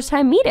it's our first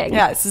time meeting.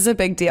 Yeah, this is a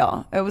big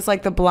deal. It was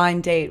like the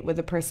blind date with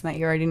a person that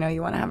you already know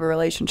you want to have a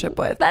relationship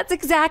with. That's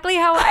exactly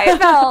how I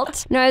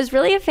felt. No, I was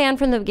really a fan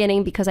from the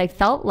beginning because I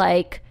felt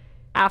like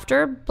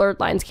after Blurred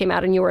Lines came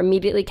out and you were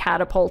immediately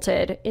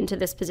catapulted into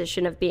this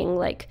position of being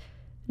like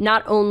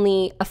not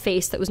only a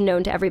face that was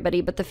known to everybody,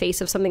 but the face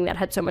of something that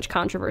had so much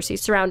controversy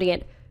surrounding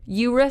it,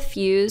 you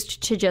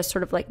refused to just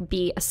sort of like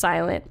be a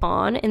silent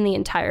pawn in the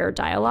entire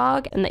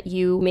dialogue, and that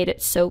you made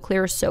it so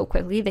clear so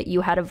quickly that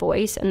you had a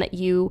voice and that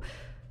you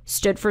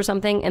stood for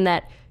something and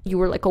that you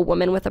were like a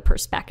woman with a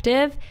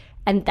perspective.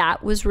 And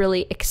that was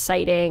really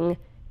exciting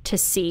to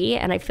see.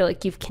 And I feel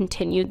like you've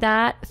continued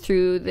that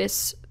through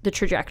the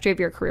trajectory of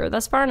your career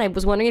thus far. And I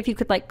was wondering if you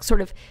could like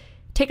sort of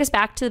take us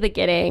back to the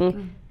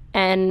beginning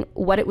and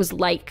what it was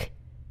like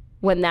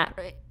when that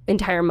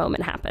entire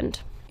moment happened.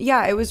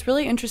 Yeah, it was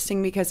really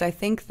interesting because I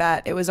think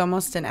that it was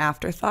almost an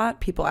afterthought,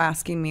 people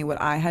asking me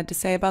what I had to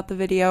say about the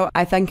video.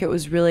 I think it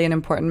was really an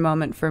important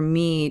moment for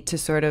me to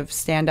sort of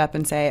stand up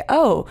and say,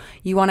 oh,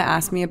 you want to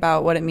ask me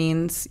about what it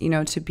means,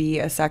 to be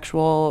a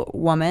sexual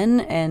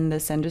woman in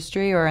this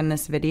industry or in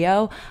this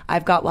video?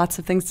 I've got lots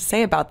of things to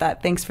say about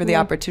that. Thanks for the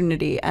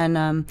opportunity.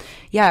 And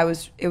yeah,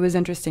 it was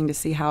interesting to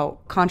see how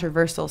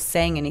controversial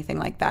saying anything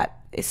like that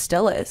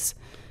still is.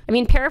 I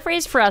mean,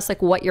 paraphrase for us,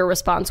 like what your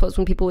response was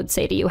when people would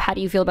say to you, how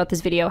do you feel about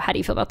this video? How do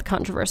you feel about the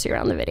controversy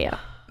around the video?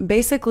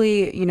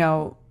 Basically,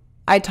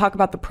 I talk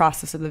about the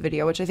process of the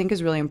video, which I think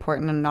is really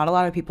important. And not a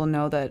lot of people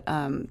know that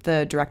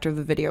the director of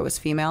the video was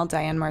female,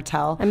 Diane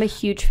Martel. I'm a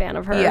huge fan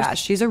of hers. Yeah,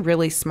 she's a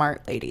really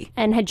smart lady.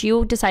 And had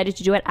you decided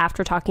to do it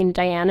after talking to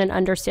Diane and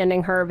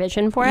understanding her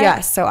vision for it?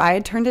 Yes, so I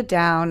had turned it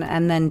down.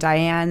 And then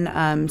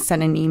Diane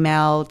sent an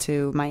email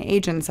to my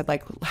agent and said,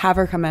 like, have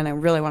her come in. I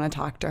really want to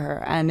talk to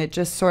her. And it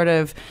just sort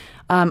of...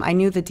 I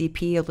knew the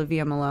DP,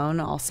 Olivia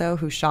Malone, also,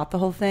 who shot the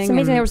whole thing. It's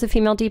amazing there was a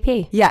female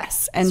DP.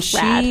 Yes, and it's she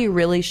rad.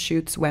 really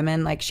shoots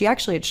women. Like, she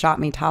actually had shot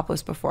me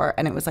topless before,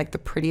 and it was like the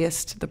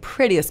prettiest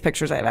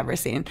pictures I've ever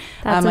seen.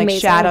 That's like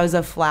amazing. Shadows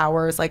of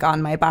flowers, like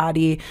on my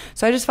body.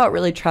 So I just felt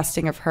really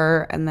trusting of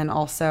her. And then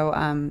also,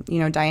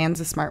 Diane's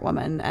a smart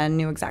woman and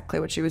knew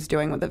exactly what she was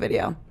doing with the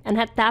video. And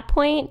at that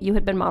point, you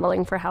had been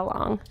modeling for how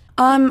long?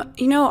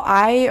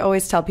 I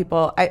always tell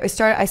people I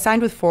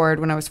signed with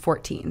Ford when I was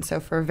 14, so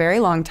for a very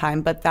long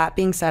time. But that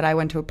being said, I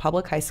went to a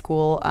public high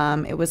school.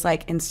 It was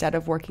like instead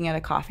of working at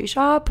a coffee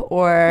shop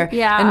or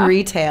in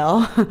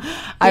retail,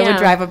 I would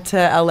drive up to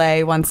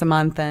LA once a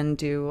month and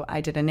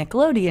I did a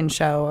Nickelodeon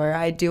show, or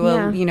I do a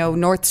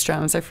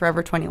Nordstrom's or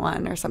Forever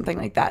 21 or something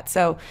like that.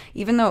 So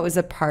even though it was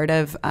a part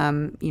of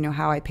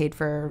how I paid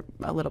for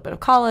a little bit of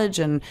college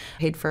and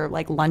paid for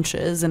like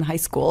lunches in high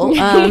school.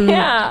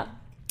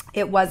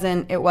 It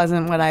wasn't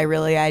what I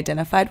really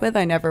identified with.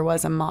 I never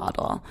was a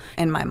model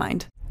in my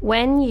mind.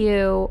 When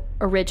you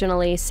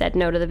originally said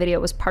no to the video,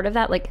 was part of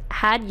that, like,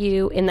 had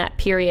you in that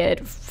period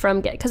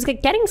because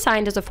getting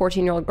signed as a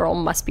 14-year-old girl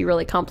must be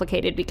really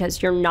complicated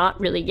because you're not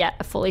really yet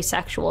a fully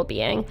sexual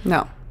being.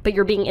 No. But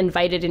you're being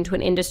invited into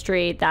an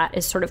industry that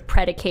is sort of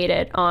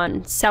predicated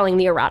on selling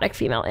the erotic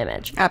female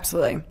image.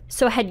 Absolutely.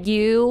 So had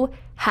you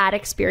had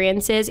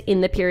experiences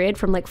in the period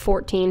from like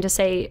 14 to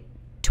say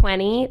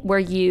 20 where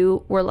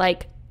you were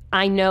like,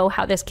 I know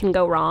how this can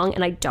go wrong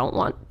and I don't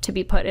want to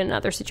be put in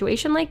another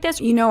situation like this?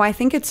 You know, I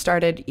think it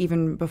started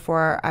even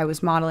before I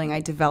was modeling.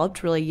 I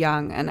developed really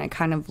young and I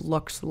kind of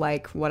looked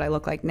like what I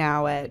look like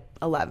now at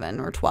 11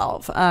 or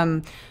 12.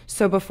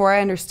 So before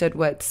I understood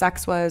what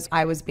sex was,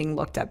 I was being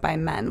looked at by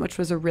men, which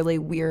was a really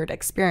weird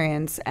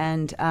experience.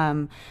 And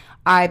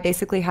I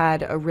basically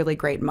had a really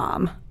great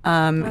mom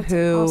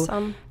who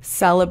awesome.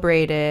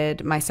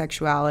 celebrated my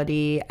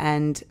sexuality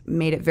and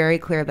made it very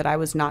clear that I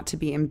was not to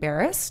be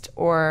embarrassed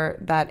or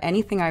that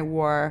anything I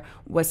wore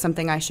was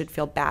something I should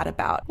feel bad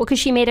about. Well, because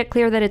she made it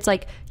clear that it's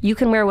like, you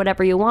can wear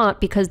whatever you want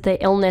because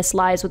the illness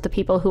lies with the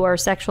people who are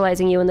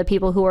sexualizing you and the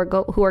people who are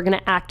going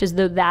to act as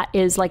though that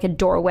is like a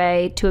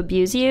doorway to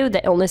abuse you.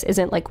 The illness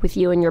isn't like with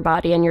you and your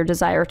body and your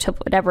desire to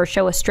whatever,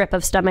 show a strip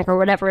of stomach or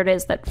whatever it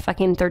is that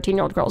fucking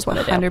 13-year-old girls want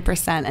to do.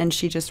 100%. And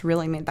she just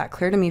really made that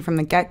clear to me from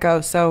the get-go.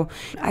 So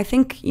I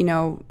think, you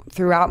know,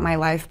 throughout my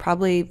life,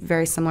 probably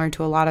very similar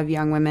to a lot of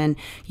young women,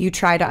 you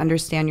try to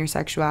understand your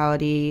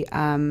sexuality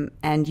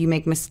and you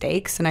make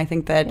mistakes. And I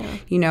think that,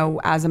 you know,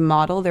 as a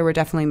model, there were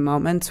definitely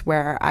moments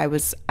where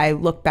I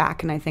look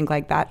back and I think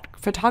like that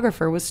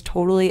photographer was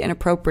totally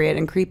inappropriate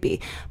and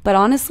creepy. But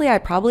honestly, I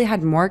probably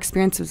had more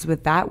experiences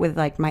with that with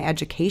like my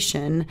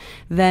education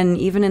than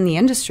even in the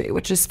industry,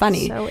 which is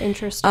funny. So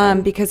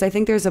interesting. Because I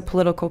think there's a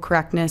political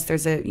correctness.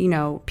 There's a, you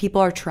know, people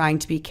are trying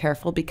to be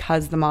careful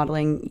because the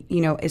modeling,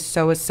 you know, is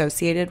so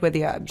associated with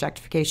the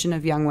objectification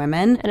of young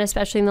women. And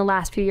especially in the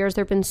last few years,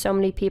 there have been so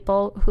many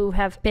people who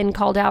have been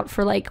called out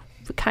for like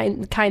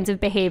kinds of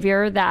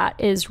behavior that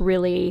is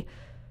really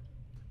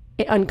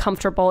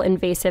uncomfortable,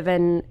 invasive,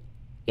 and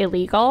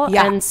illegal.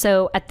 Yeah. And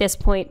so at this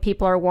point,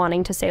 people are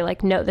wanting to say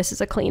like, no, this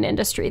is a clean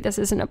industry. This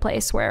isn't a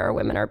place where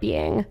women are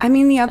being I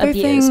mean, the other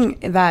abused.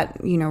 thing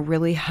that, you know,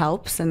 really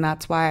helps, and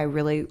that's why I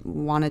really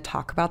want to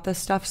talk about this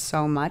stuff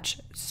so much,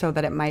 so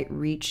that it might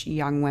reach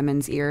young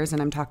women's ears.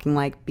 And I'm talking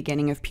like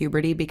beginning of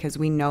puberty, because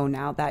we know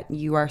now that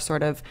you are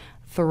sort of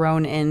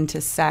thrown into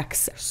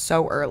sex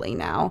so early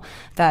now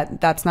that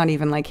that's not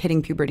even like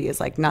hitting puberty is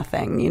like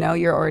nothing, you know,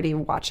 you're already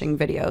watching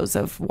videos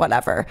of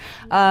whatever.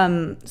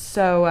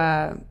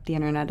 So the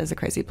internet is a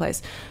crazy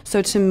place.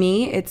 So to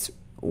me, it's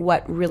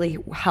what really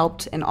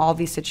helped in all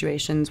these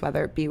situations,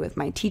 whether it be with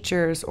my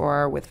teachers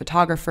or with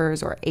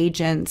photographers or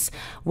agents,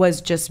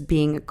 was just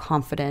being a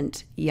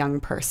confident young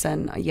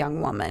person, a young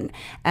woman.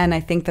 And I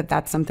think that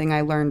that's something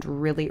I learned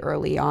really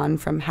early on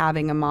from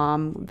having a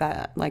mom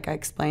that, like I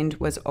explained,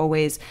 was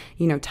always,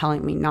 you know,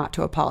 telling me not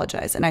to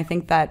apologize. And I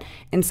think that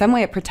in some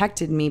way it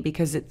protected me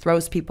because it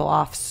throws people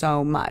off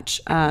so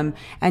much. And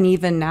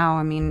even now,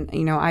 I mean,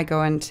 you know, I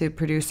go into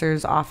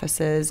producers'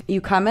 offices. You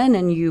come in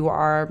and you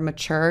are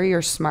mature,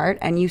 you're smart,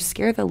 and you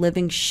scare the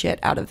living shit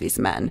out of these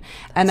men.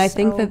 And I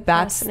think that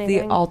that's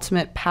the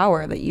ultimate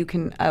power that you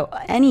can,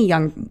 any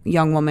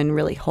young woman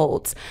really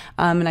holds.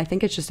 And I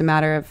think it's just a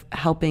matter of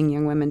helping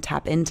young women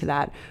tap into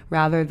that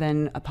rather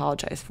than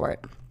apologize for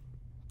it.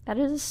 That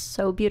is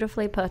so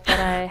beautifully put that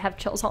I have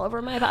chills all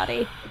over my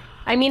body.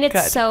 I mean,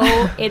 it's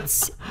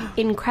it's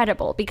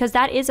incredible, because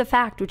that is a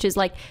fact, which is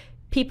like,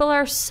 people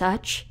are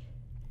such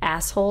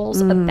assholes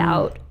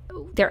about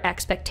their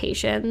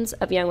expectations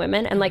of young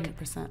women. And like,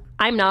 100%.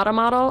 I'm not a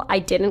model. I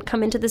didn't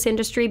come into this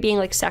industry being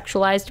like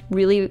sexualized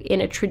really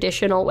in a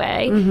traditional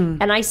way.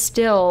 And I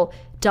still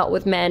dealt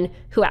with men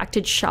who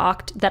acted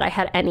shocked that I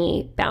had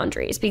any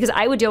boundaries, because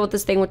I would deal with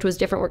this thing which was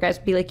different, where guys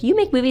would be like, you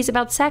make movies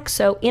about sex,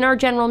 so in our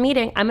general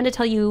meeting I'm going to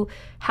tell you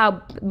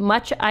how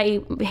much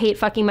I hate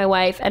fucking my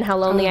wife and how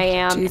lonely I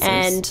am, Jesus.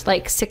 and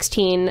like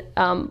 16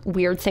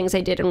 weird things I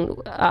did in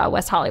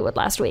West Hollywood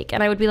last week.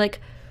 And I would be like,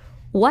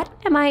 what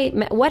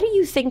do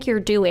you think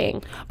you're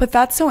doing? But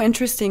that's so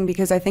interesting,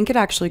 because I think it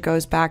actually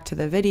goes back to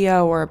the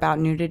video or about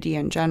nudity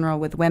in general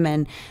with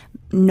women.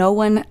 No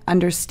one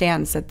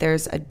understands that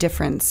there's a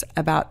difference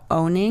about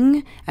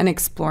owning and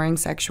exploring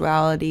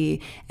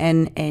sexuality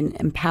in an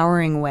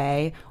empowering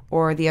way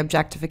or the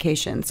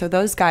objectification. So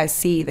those guys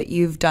see that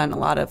you've done a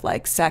lot of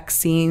like sex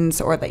scenes,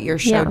 or that your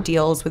show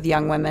deals with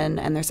young women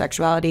and their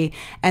sexuality,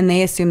 and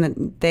they assume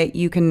that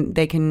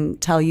they can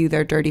tell you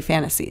their dirty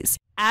fantasies.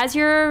 As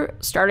you're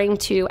starting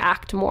to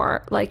act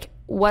more, like,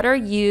 what are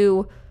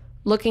you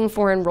looking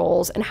for in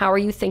roles, and how are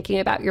you thinking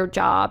about your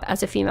job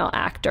as a female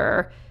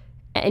actor,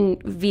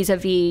 and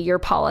vis-a-vis your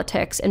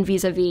politics, and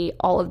vis-a-vis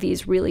all of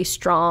these really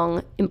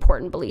strong,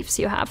 important beliefs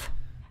you have?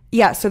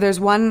 Yeah, so there's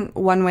one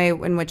way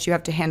in which you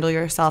have to handle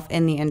yourself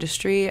in the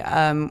industry,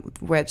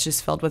 where it's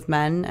just filled with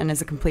men and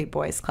is a complete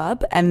boys'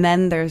 club. And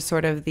then there's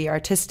sort of the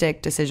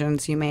artistic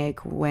decisions you make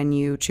when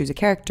you choose a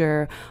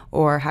character,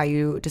 or how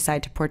you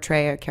decide to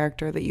portray a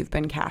character that you've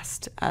been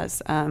cast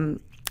as, and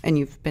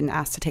you've been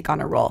asked to take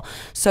on a role.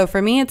 So for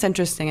me, it's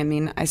interesting. I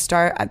mean, I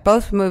start at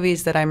both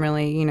movies that I'm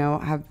really, you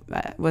know,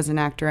 was an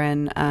actor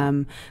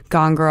in,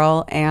 Gone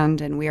Girl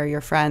and in We Are Your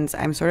Friends.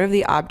 I'm sort of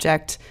the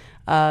object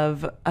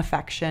of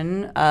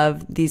affection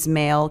of these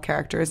male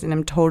characters, and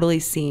I'm totally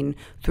seen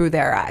through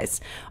their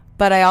eyes.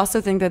 But I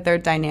also think that they're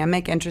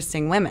dynamic,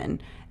 interesting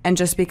women. And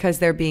just because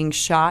they're being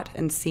shot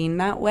and seen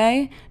that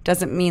way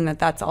doesn't mean that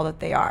that's all that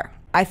they are.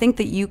 I think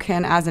that you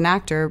can, as an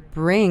actor,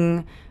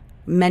 bring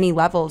many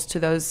levels to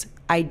those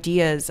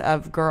ideas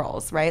of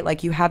girls, right?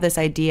 Like you have this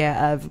idea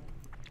of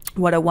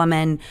what a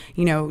woman,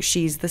 you know,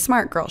 she's the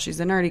smart girl, she's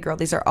the nerdy girl.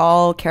 These are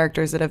all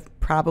characters that have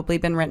probably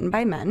been written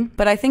by men.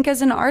 But I think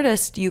as an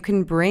artist, you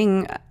can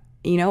bring,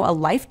 you know, a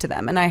life to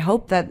them. And I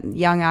hope that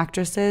young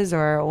actresses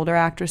or older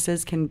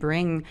actresses can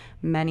bring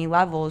many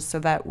levels so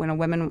that when a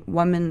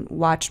women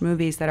watch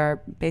movies that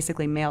are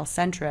basically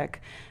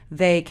male-centric,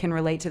 they can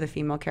relate to the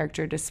female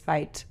character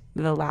despite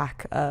the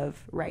lack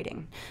of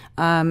writing.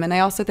 And I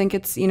also think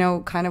it's, you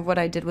know, kind of what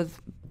I did with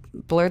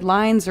blurred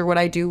lines, or what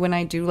I do when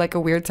I do like a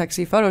weird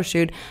sexy photo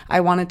shoot.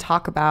 I want to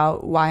talk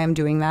about why I'm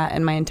doing that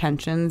and my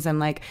intentions and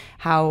like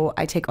how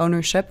I take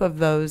ownership of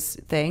those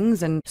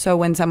things. And so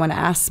when someone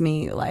asks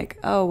me like,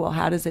 oh, well,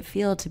 how does it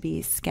feel to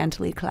be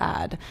scantily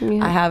clad?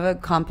 I have a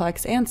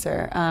complex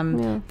answer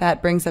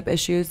that brings up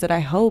issues that I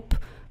hope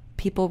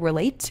people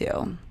relate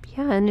to.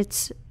 Yeah, and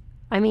it's,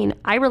 I mean,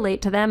 I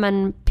relate to them,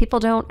 and people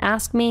don't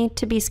ask me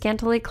to be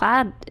scantily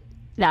clad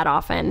that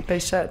often. They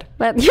should.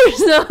 But you're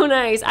so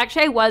nice.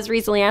 Actually, I was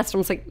recently asked, I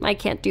was like, I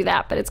can't do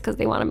that, but it's because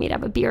they wanted me to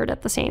have a beard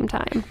at the same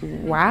time.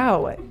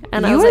 Wow.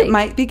 And you like,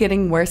 might be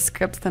getting worse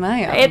scripts than I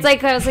am. It's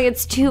like, I was like,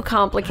 it's too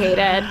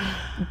complicated.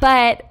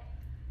 But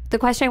the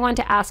question I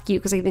wanted to ask you,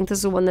 because I think this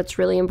is one that's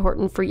really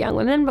important for young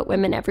women, but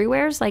women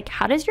everywhere, is like,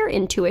 how does your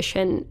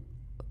intuition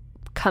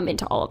come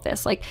into all of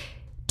this? Like,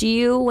 do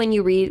you, when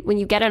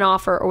you get an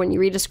offer or when you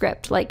read a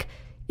script, like,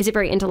 is it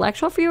very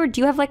intellectual for you, or do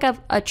you have like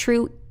a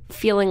true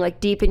feeling like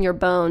deep in your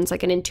bones,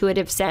 like an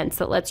intuitive sense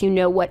that lets you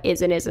know what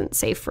is and isn't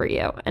safe for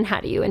you? And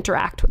how do you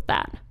interact with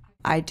that?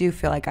 I do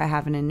feel like I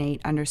have an innate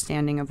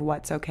understanding of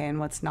what's okay and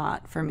what's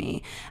not for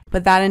me.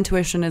 But that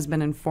intuition has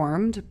been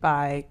informed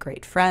by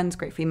great friends,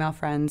 great female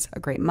friends, a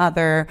great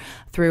mother,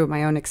 through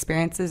my own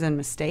experiences and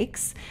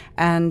mistakes.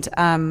 And,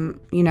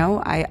 you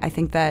know, I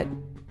think that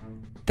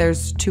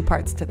there's two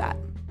parts to that.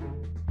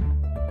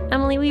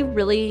 Emily,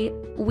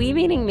 we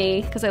meaning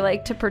me, because I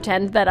like to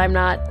pretend that I'm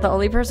not the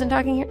only person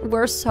talking here.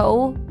 We're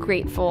so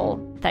grateful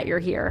that you're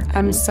here.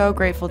 I'm so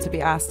grateful to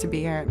be asked to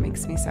be here. It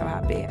makes me so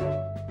happy.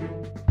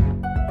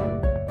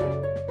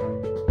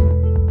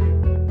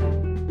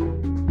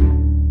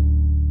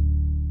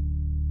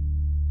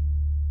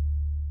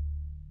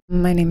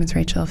 My name is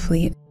Rachel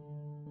Fleet.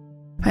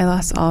 I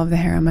lost all of the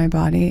hair on my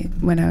body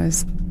when I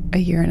was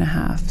 1.5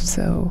 years,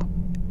 so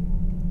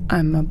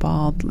I'm a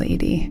bald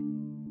lady.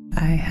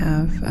 I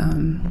have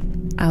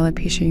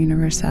alopecia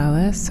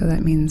universalis, so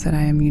that means that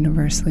I am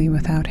universally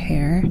without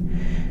hair.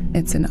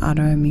 It's an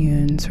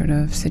autoimmune sort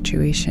of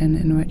situation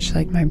in which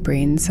like my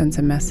brain sends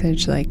a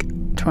message like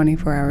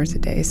 24 hours a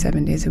day,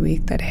 7 days a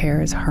week that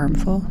hair is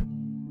harmful.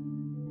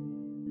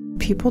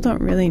 People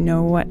don't really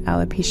know what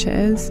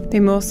alopecia is.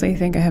 They mostly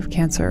think I have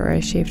cancer or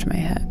I shaved my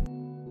head.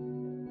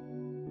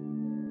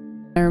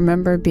 I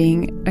remember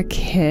being a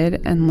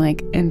kid and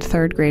like in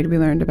 3rd grade we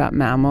learned about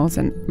mammals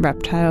and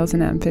reptiles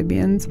and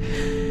amphibians.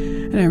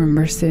 And I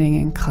remember sitting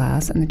in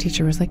class and the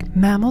teacher was like,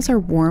 mammals are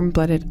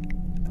warm-blooded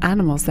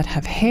animals that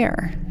have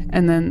hair.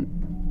 And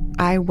then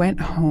I went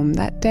home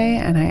that day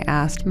and I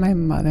asked my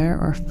mother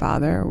or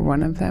father, or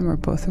one of them or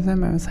both of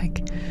them, I was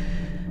like,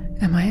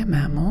 am I a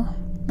mammal?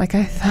 Like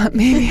I thought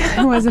maybe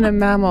I wasn't a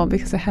mammal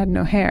because I had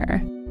no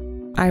hair.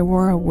 I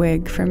wore a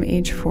wig from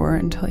age 4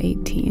 until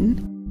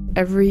 18.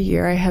 Every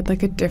year I had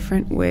like a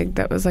different wig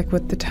that was like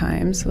with the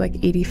times. So like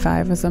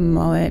 85 was a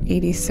mullet,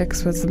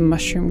 86 was a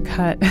mushroom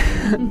cut.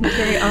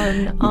 Very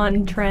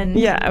on trend.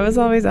 Yeah, I was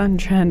always on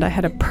trend. I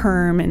had a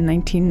perm in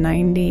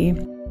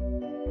 1990.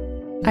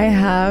 I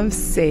have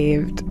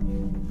saved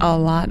a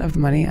lot of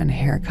money on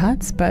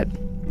haircuts, but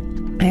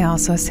I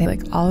also say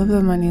like all of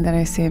the money that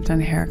I saved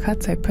on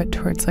haircuts I put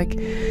towards like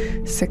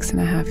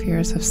 6.5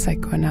 years of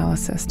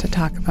psychoanalysis to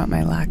talk about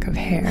my lack of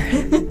hair.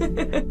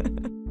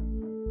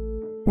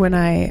 When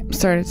I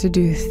started to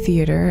do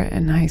theater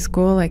in high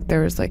school, like there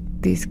was like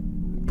these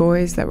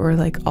boys that were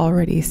like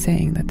already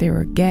saying that they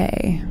were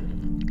gay.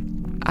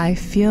 I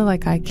feel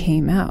like I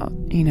came out,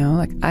 you know,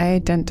 like I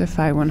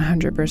identify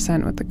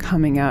 100% with the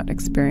coming out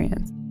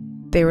experience.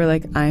 They were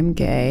like, I'm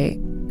gay,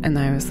 and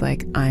I was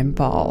like, I'm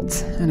bald.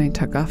 And I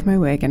took off my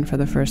wig, and for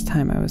the first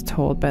time I was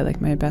told by like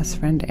my best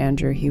friend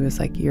Andrew, he was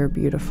like, you're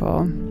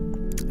beautiful,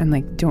 and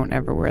like don't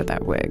ever wear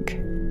that wig.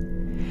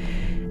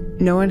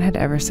 No one had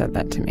ever said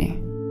that to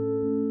me.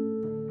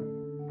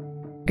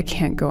 I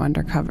can't go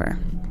undercover.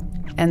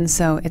 And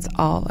so it's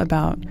all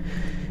about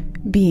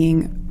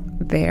being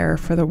there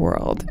for the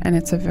world, and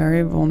it's a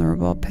very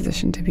vulnerable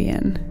position to be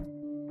in.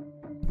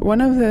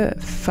 One of the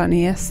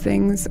funniest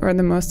things, or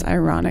the most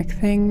ironic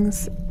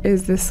things,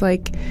 is this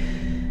like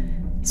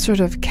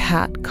sort of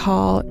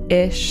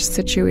catcall-ish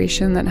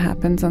situation that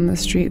happens on the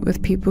street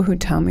with people who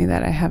tell me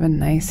that I have a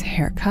nice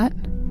haircut.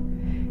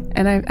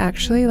 And I've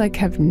actually like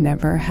have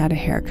never had a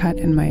haircut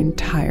in my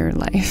entire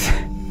life.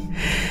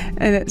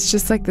 And it's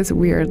just like this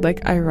weird,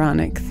 like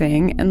ironic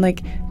thing. And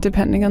like,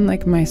 depending on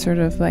like my sort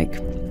of like,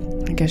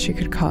 I guess you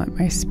could call it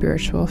my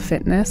spiritual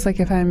fitness. Like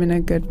if I'm in a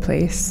good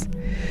place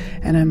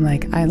and I'm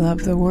like, I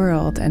love the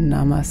world and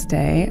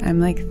namaste, I'm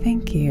like,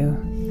 thank you.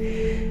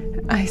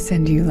 I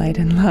send you light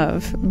and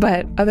love.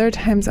 But other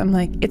times I'm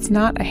like, it's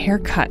not a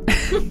haircut.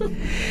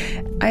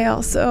 I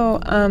also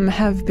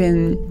have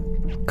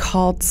been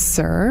called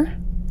sir.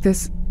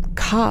 This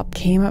cop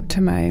came up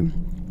to my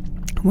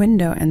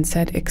window and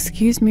said,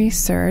 "Excuse me,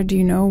 sir, do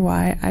you know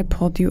why I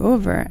pulled you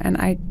over?" And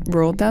I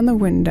rolled down the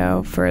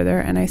window further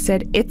and I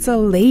said, "It's a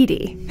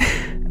lady."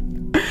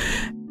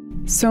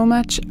 So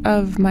much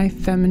of my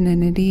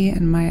femininity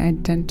and my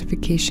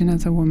identification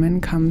as a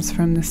woman comes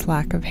from this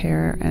lack of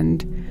hair,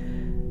 and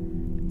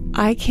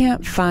I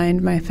can't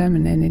find my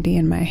femininity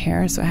in my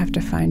hair, so I have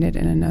to find it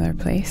in another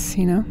place,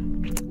 you know?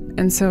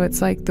 And so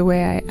it's like the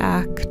way I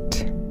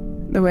act,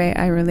 the way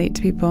I relate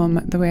to people,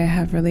 the way I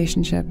have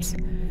relationships,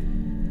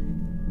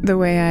 the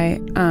way I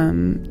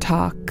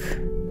talk,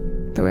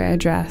 the way I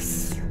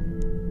dress,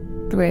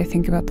 the way I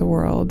think about the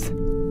world,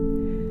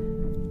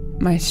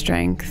 my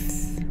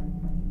strength,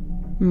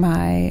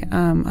 my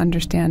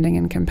understanding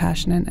and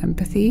compassion and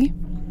empathy,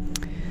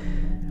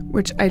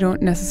 which I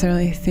don't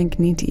necessarily think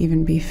need to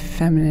even be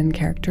feminine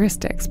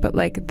characteristics, but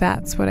like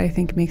that's what I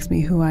think makes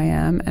me who I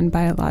am. And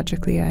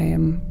biologically, I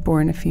am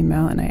born a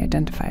female and I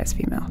identify as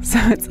female. So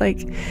it's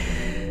like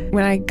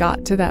when I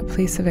got to that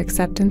place of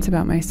acceptance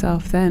about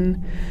myself,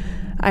 then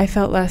I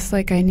felt less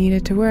like I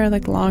needed to wear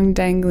like long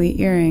dangly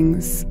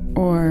earrings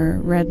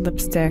or red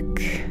lipstick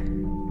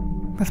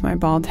with my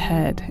bald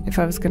head if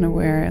I was going to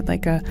wear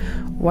like a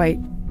white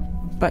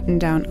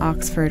button-down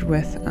Oxford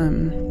with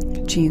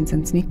jeans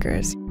and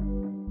sneakers.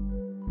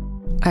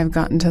 I've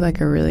gotten to like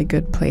a really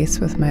good place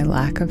with my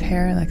lack of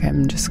hair. Like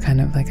I'm just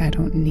kind of like, I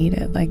don't need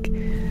it. Like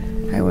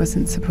I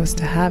wasn't supposed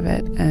to have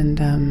it, and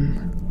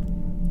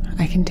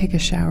I can take a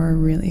shower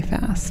really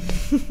fast.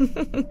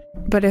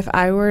 But if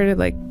I were to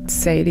like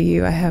say to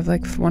you I have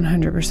like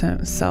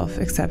 100%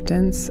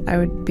 self-acceptance, I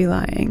would be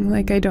lying.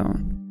 Like I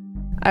don't.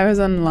 I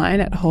was online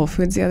at Whole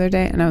Foods the other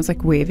day and I was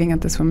like waving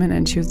at this woman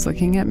and she was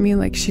looking at me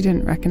like she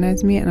didn't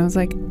recognize me, and I was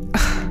like,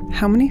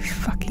 how many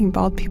fucking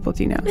bald people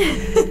do you know?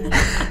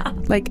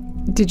 Like,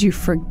 did you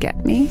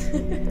forget me?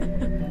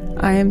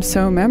 I am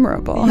so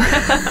memorable.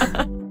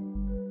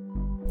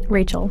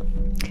 Rachel,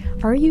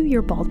 are you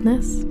your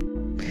baldness?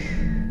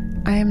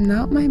 I am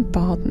not my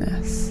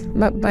baldness,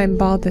 but my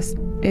baldness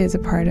is a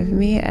part of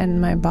me,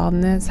 and my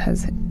baldness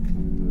has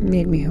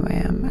made me who I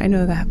am. I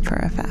know that for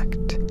a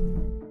fact.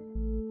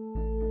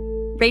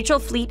 Rachel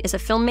Fleet is a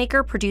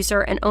filmmaker,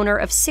 producer, and owner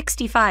of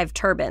 65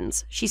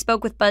 Turbans. She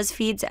spoke with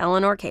BuzzFeed's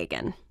Eleanor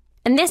Kagan.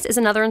 And this is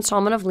another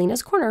installment of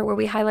Lena's Corner, where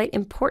we highlight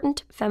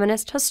important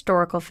feminist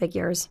historical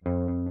figures.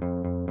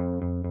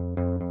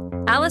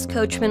 Alice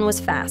Coachman was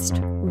fast,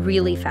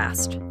 really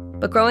fast.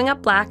 But growing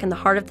up black in the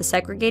heart of the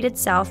segregated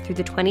South through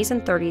the 20s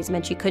and 30s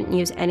meant she couldn't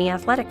use any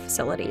athletic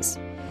facilities.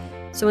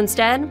 So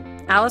instead,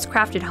 Alice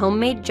crafted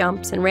homemade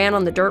jumps and ran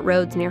on the dirt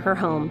roads near her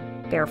home,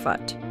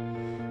 barefoot.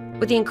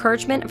 With the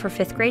encouragement of her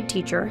 5th grade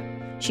teacher,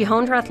 she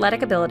honed her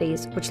athletic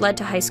abilities, which led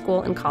to high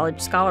school and college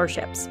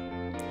scholarships.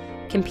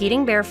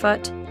 Competing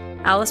barefoot,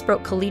 Alice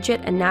broke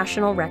collegiate and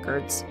national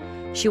records.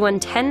 She won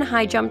 10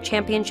 high jump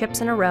championships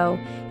in a row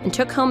and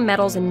took home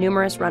medals in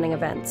numerous running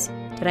events.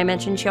 Did I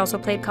mention she also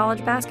played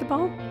college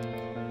basketball?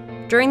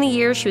 During the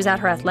years she was at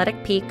her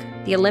athletic peak,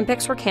 the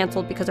Olympics were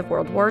canceled because of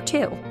World War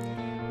II.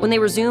 When they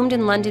resumed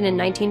in London in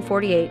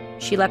 1948,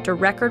 she leapt a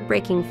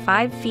record-breaking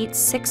 5 feet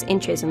 6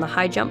 inches in the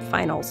high jump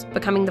finals,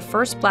 becoming the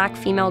first black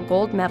female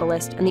gold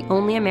medalist and the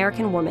only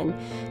American woman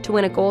to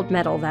win a gold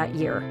medal that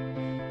year.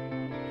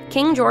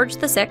 King George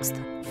VI,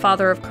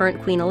 father of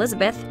current Queen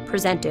Elizabeth,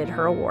 presented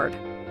her award.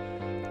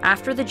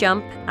 After the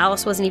jump,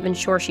 Alice wasn't even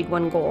sure she'd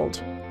won gold.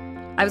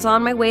 "I was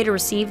on my way to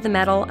receive the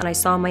medal and I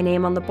saw my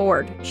name on the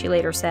board," she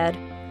later said.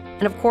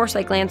 "And of course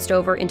I glanced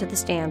over into the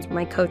stands where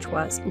my coach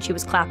was, and she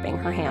was clapping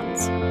her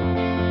hands."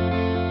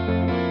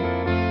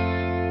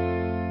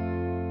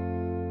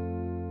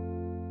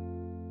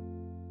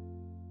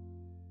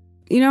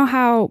 You know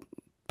how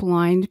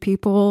blind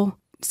people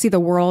see the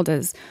world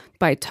as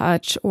by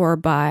touch or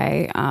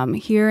by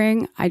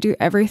hearing? I do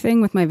everything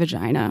with my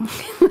vagina.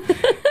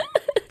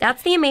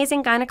 That's the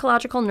amazing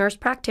gynecological nurse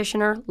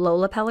practitioner,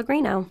 Lola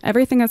Pellegrino.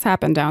 Everything has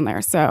happened down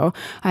there. So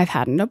I've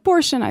had an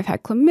abortion, I've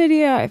had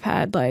chlamydia, I've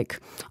had like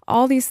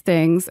all these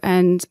things.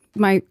 And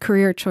my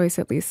career choice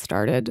at least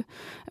started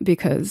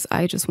because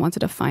I just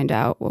wanted to find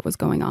out what was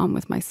going on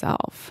with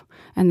myself.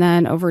 And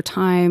then over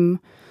time,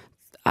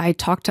 I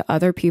talked to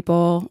other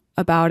people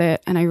about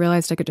it and I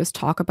realized I could just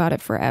talk about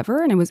it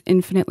forever. And it was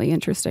infinitely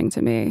interesting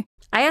to me.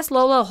 I asked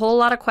Lola a whole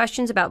lot of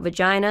questions about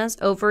vaginas,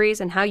 ovaries,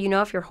 and how you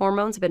know if your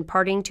hormones have been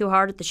partying too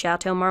hard at the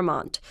Chateau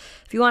Marmont.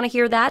 If you want to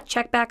hear that,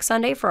 check back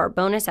Sunday for our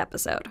bonus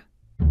episode.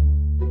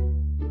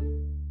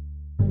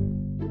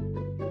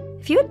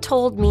 If you had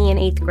told me in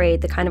 8th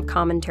grade the kind of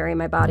commentary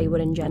my body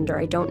would engender,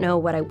 I don't know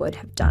what I would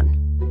have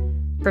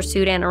done.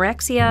 Pursued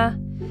anorexia,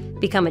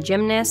 become a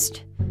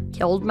gymnast,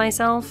 killed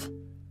myself.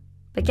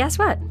 But guess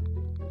what?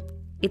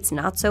 It's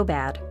not so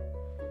bad.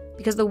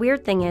 Because the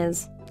weird thing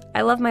is,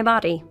 I love my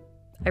body.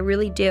 I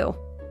really do.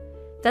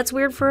 That's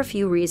weird for a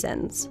few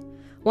reasons.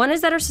 One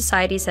is that our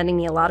society is sending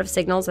me a lot of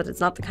signals that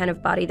it's not the kind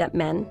of body that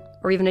men,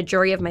 or even a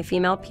jury of my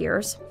female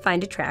peers,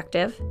 find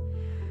attractive.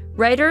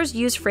 Writers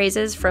use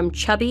phrases from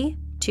chubby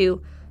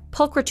to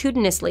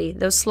pulchritudinously,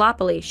 though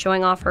sloppily,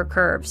 showing off her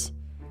curves.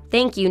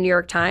 Thank you, New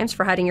York Times,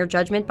 for hiding your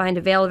judgment behind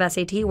a veil of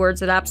SAT words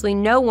that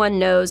absolutely no one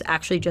knows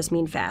actually just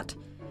mean fat.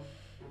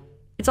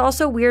 It's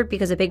also weird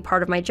because a big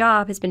part of my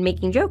job has been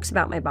making jokes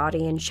about my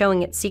body and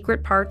showing its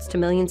secret parts to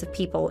millions of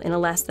people in a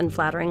less than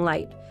flattering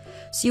light.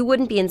 So you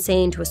wouldn't be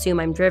insane to assume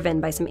I'm driven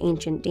by some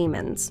ancient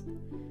demons.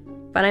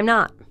 But I'm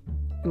not.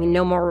 I mean,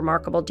 no more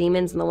remarkable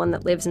demons than the one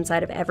that lives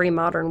inside of every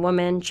modern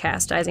woman,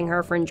 chastising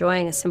her for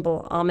enjoying a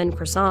simple almond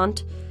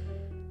croissant.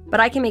 But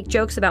I can make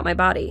jokes about my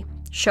body,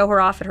 show her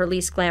off at her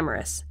least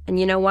glamorous. And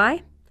you know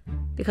why?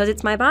 Because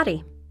it's my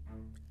body.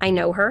 I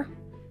know her.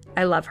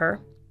 I love her.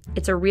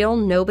 It's a real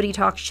nobody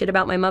talks shit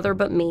about my mother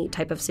but me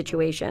type of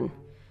situation.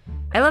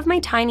 I love my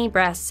tiny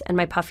breasts and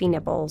my puffy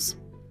nipples.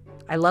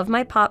 I love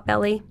my pot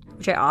belly,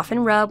 which I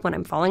often rub when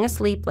I'm falling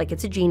asleep like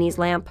it's a genie's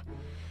lamp.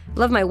 I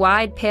love my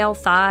wide, pale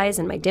thighs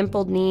and my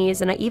dimpled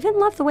knees, and I even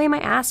love the way my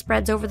ass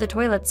spreads over the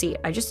toilet seat.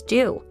 I just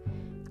do.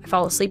 I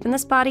fall asleep in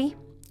this body.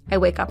 I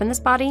wake up in this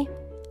body.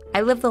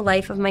 I live the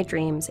life of my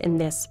dreams in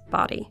this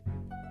body.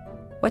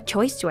 What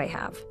choice do I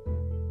have?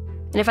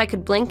 And if I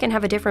could blink and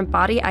have a different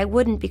body, I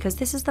wouldn't, because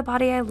this is the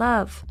body I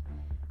love.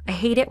 I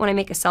hate it when I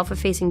make a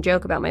self-effacing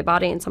joke about my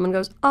body and someone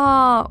goes,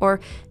 "Aw,"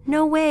 or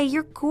 "No way,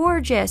 you're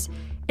gorgeous."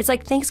 It's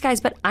like, thanks guys,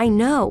 but I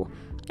know.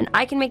 And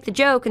I can make the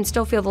joke and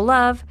still feel the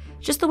love,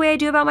 just the way I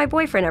do about my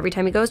boyfriend every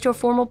time he goes to a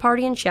formal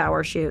party in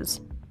shower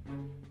shoes.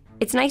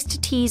 It's nice to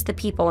tease the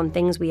people and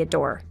things we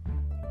adore.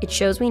 It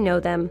shows we know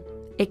them.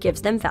 It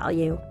gives them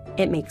value.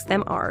 It makes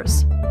them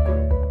ours.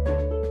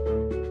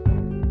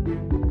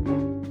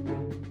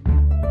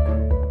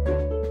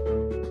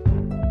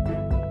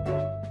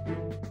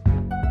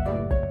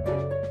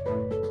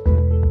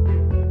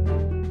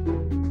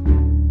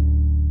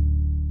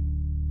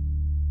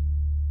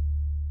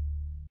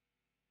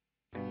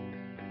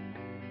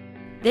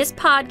 This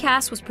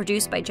podcast was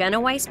produced by Jenna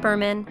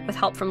Weiss-Berman with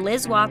help from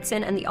Liz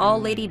Watson and the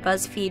all-lady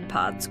BuzzFeed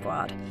Pod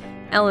Squad.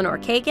 Eleanor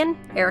Kagan,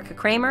 Erica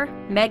Kramer,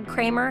 Meg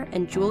Kramer,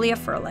 and Julia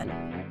Ferlin.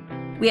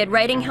 We had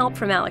writing help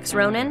from Alex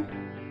Ronan.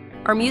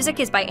 Our music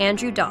is by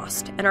Andrew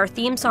Dost, and our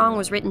theme song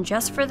was written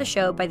just for the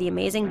show by the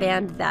amazing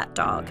band That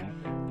Dog.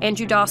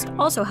 Andrew Dost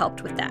also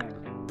helped with that.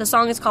 The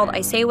song is called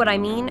I Say What I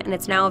Mean, and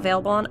it's now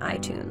available on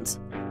iTunes.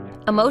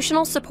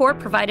 Emotional support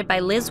provided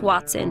by Liz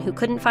Watson, who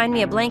couldn't find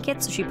me a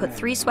blanket, so she put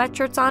 3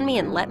 sweatshirts on me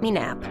and let me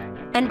nap.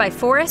 And by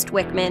Forrest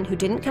Wickman, who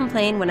didn't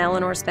complain when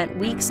Eleanor spent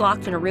weeks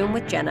locked in a room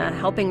with Jenna,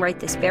 helping write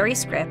this very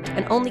script,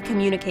 and only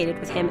communicated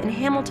with him in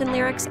Hamilton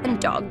lyrics and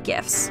dog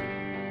gifs.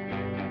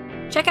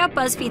 Check out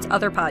BuzzFeed's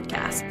other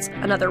podcasts,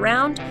 Another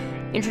Round,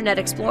 Internet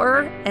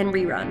Explorer, and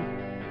Rerun.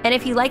 And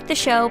if you like the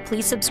show,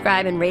 please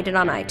subscribe and rate it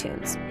on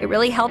iTunes. It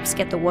really helps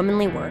get the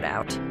womanly word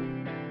out.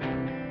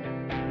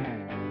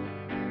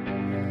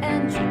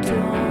 And you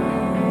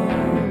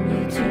don't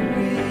need to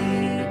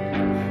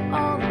read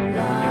all the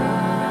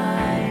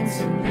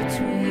lines in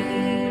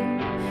between,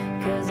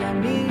 'cause I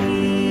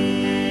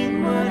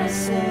mean what I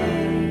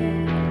say,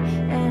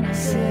 and I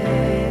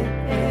say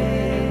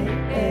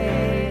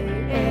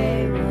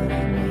what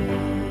I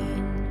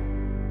mean.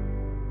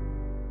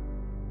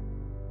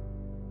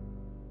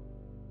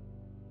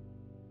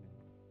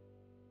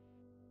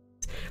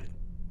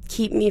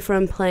 Keep me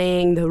from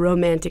playing the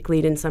romantic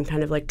lead in some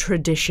kind of like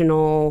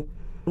traditional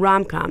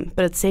rom-com,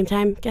 but at the same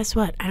time, guess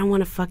what? I don't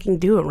want to fucking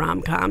do a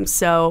rom-com,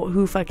 so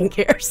who fucking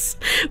cares?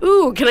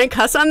 Ooh, can I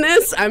cuss on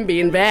this? I'm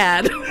being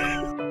bad.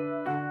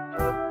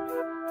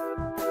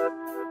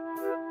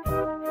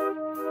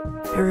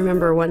 I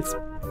remember once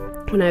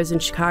when I was in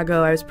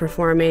Chicago, I was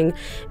performing,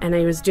 and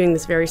I was doing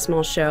this very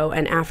small show,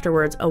 and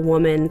afterwards a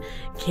woman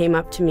came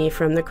up to me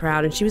from the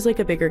crowd, and she was like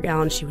a bigger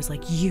gal, and she was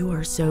like, "You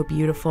are so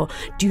beautiful.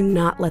 Do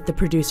not let the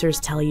producers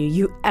tell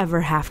you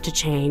ever have to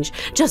change.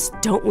 Just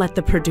don't let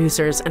the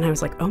producers." And I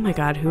was like, oh my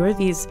God, who are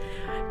these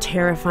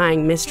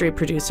terrifying mystery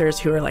producers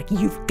who are like,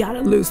 "You've got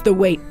to lose the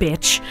weight,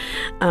 bitch."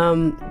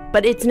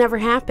 But it's never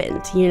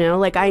happened, you know?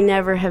 Like, I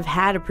never have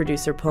had a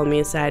producer pull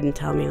me aside and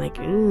tell me like,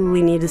 "Ooh,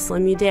 we need to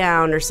slim you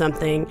down," or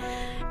something.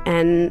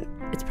 And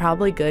it's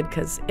probably good,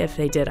 because if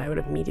they did, I would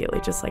immediately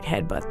just like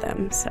headbutt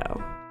them. So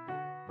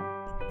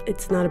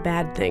it's not a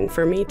bad thing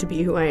for me to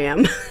be who I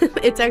am.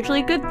 It's actually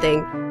a good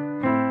thing.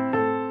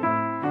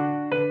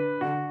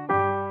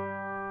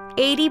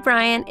 A.D.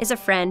 Bryant is a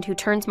friend who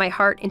turns my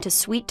heart into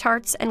sweet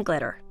tarts and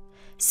glitter.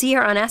 See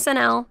her on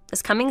SNL,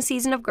 this coming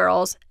season of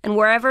Girls, and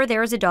wherever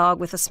there is a dog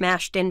with a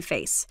smashed-in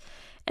face.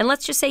 And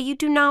let's just say you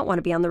do not want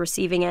to be on the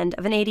receiving end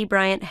of an A.D.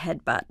 Bryant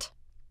headbutt.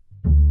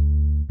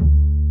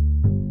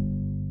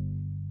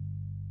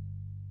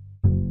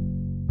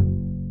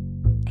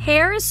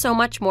 Hair is so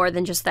much more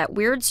than just that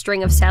weird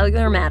string of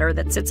cellular matter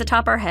that sits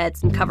atop our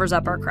heads and covers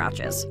up our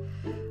crotches.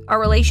 Our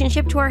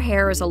relationship to our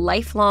hair is a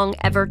lifelong,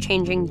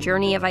 ever-changing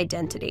journey of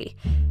identity.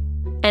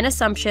 And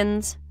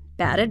assumptions,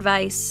 bad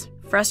advice,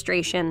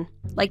 frustration,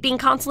 like being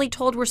constantly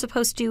told we're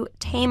supposed to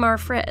tame our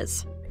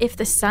frizz. If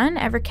the sun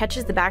ever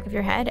catches the back of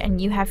your head and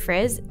you have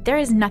frizz, there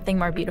is nothing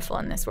more beautiful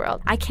in this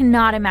world. I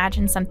cannot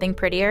imagine something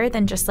prettier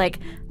than just like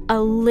a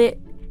lit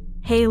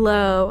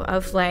halo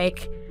of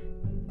like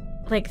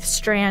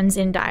strands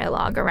in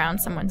dialogue around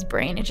someone's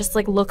brain. It just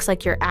like looks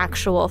like your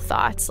actual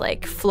thoughts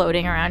like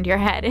floating around your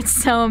head. It's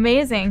so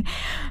amazing.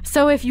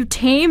 So if you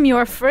tame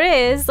your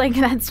frizz, like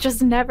that's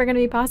just never going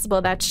to be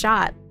possible. That's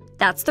shot.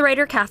 That's the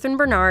writer Catherine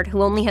Bernard,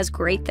 who only has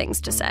great things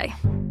to say.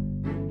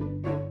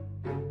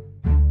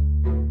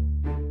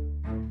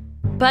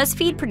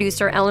 BuzzFeed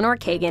producer Eleanor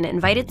Kagan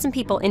invited some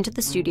people into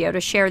the studio to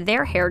share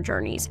their hair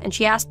journeys, and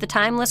she asked the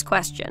timeless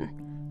question,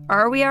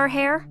 are we our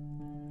hair?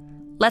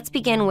 Let's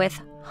begin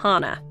with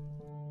Hannah.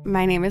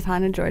 My name is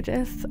Hannah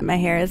Georges. My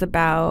hair is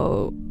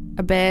about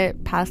a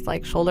bit past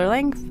like shoulder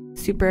length,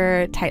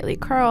 super tightly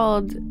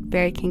curled,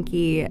 very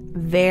kinky,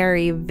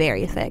 very,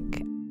 very thick.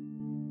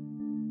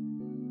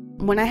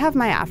 When I have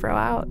my afro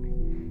out,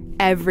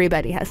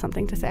 everybody has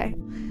something to say.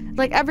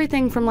 Like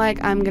everything from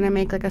like, I'm going to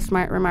make like a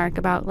smart remark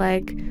about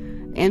like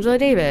Angela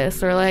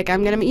Davis, or like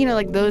I'm going to,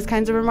 like those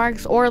kinds of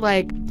remarks, or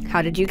like,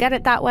 how did you get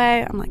it that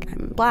way? I'm like,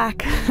 I'm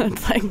black.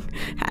 It's like,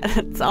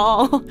 that's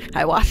all.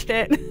 I washed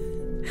it.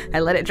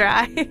 I let it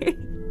dry,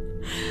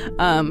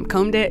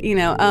 combed it,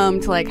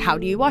 to like, how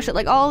do you wash it?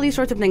 Like all these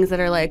sorts of things that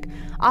are like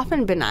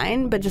often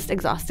benign, but just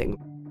exhausting.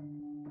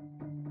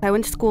 I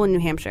went to school in New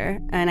Hampshire,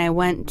 and I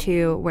went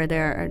to where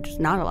there are just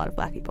not a lot of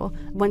black people.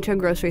 Went to a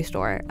grocery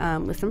store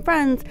with some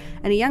friends,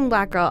 and a young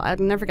black girl, I'll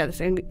never forget this,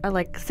 a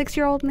like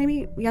 6-year-old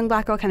maybe, young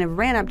black girl kind of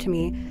ran up to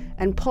me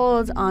and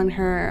pulled on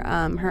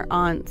her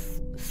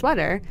aunt's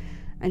sweater,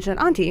 and she said,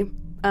 Auntie,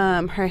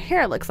 her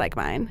hair looks like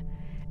mine.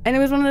 And it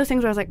was one of those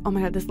things where I was like, oh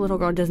my God, this little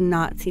girl does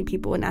not see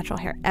people with natural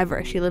hair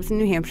ever. She lives in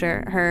New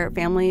Hampshire. Her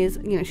family's,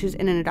 she's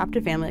in an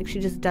adopted family. Like, she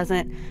just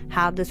doesn't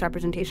have this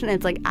representation.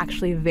 It's like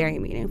actually very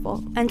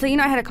meaningful. And so,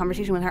 I had a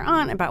conversation with her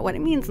aunt about what it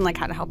means and like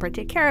how to help her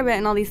take care of it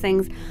and all these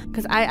things.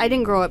 Because I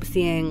didn't grow up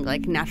seeing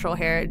like natural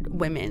haired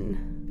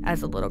women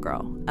as a little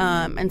girl.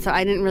 And so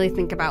I didn't really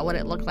think about what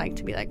it looked like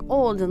to be like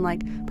old and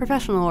like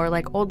professional, or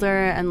like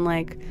older and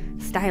like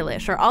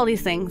stylish, or all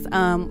these things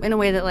in a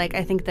way that like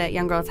I think that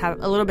young girls have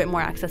a little bit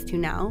more access to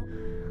now.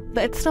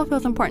 But it still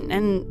feels important.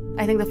 And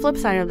I think the flip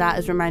side of that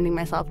is reminding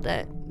myself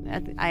that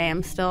I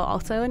am still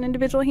also an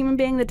individual human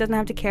being that doesn't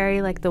have to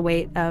carry like the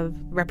weight of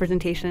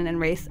representation and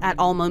race at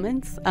all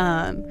moments.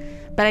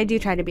 But I do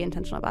try to be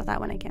intentional about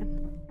that when I can.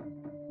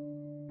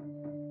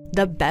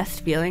 The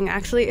best feeling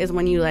actually is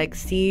when you like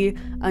see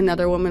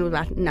another woman with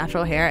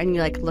natural hair and you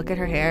like look at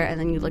her hair, and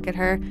then you look at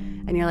her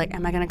and you're like,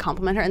 am I going to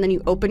compliment her? And then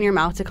you open your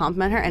mouth to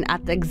compliment her, and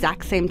at the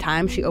exact same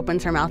time she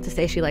opens her mouth to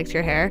say she likes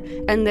your hair.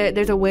 And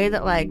there's a way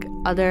that like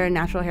other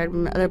natural haired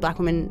women, other black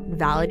women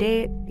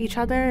validate each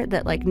other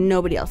that like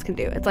nobody else can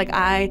do. It's like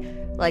I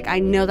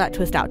know that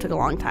twist out took a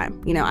long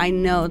time. I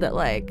know that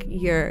like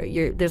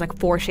there's like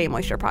 4 Shea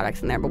Moisture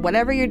products in there, but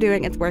whatever you're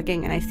doing, it's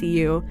working, and I see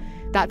you.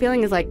 That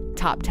feeling is like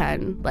top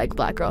 10 like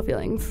black girl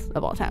feelings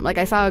of all time. Like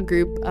I saw a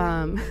group,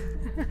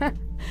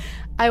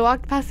 I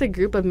walked past a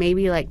group of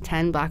maybe like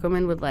 10 black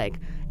women with like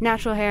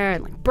natural hair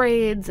and like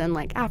braids and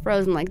like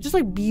afros and like just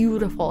like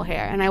beautiful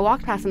hair. And I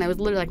walked past and I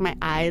was literally like, my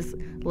eyes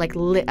like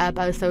lit up.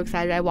 I was so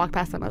excited. I walked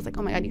past them. I was like,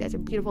 oh my God, you guys are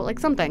beautiful, like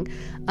something.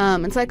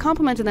 And so I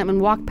complimented them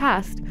and walked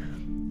past.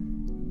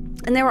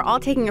 And they were all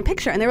taking a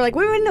picture, and they were like,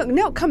 wait,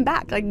 no, come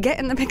back, like get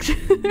in the picture.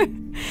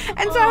 And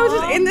so I was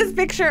just in this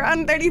picture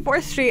on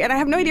 34th Street, and I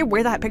have no idea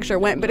where that picture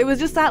went, but it was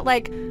just that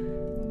like,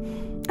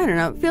 I don't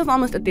know, it feels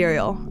almost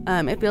ethereal.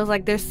 It feels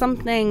like there's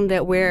something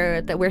that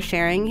we're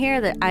sharing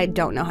here that I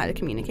don't know how to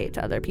communicate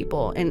to other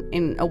people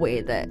in a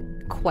way that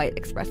quite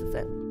expresses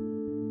it.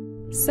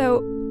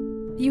 So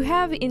you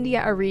have India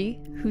Arie,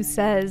 who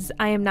says,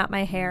 I am not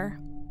my hair.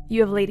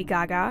 You have Lady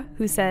Gaga,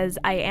 who says,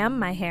 I am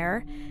my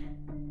hair.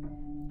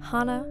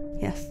 Hannah?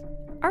 Yes.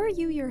 Are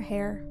you your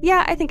hair?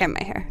 Yeah, I think I'm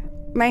my hair.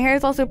 My hair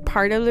is also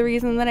part of the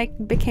reason that I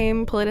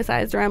became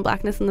politicized around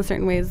blackness in the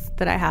certain ways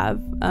that I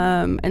have.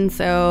 And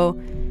so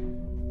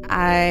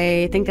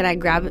I think that I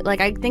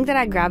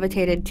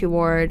gravitated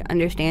toward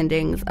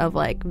understandings of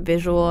like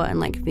visual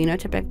and like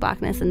phenotypic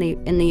blackness in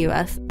the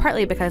US,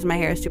 partly because my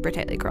hair is super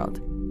tightly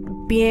curled.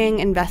 Being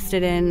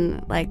invested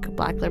in like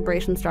black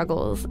liberation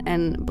struggles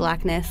and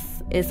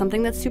blackness is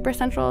something that's super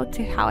central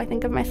to how I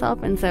think of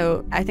myself. And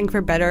so I think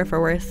for better or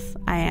for worse,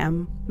 I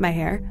am my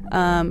hair.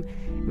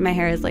 My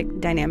hair is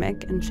like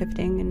dynamic and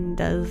shifting and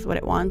does what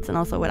it wants and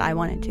also what I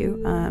want it to.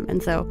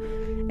 And so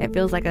it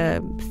feels like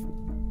a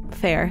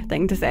fair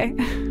thing to say.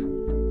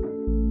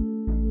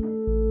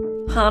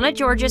 Hannah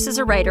Georges is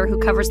a writer who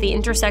covers the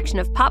intersection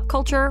of pop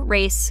culture,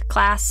 race,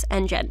 class,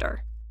 and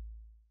gender.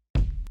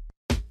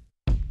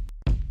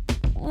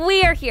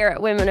 We are here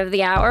at Women of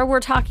the Hour. We're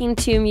talking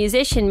to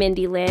musician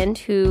Mindy Lind,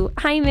 who...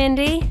 Hi,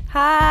 Mindy.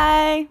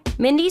 Hi.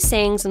 Mindy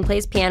sings and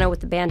plays piano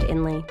with the band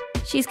Inley.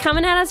 She's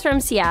coming at us from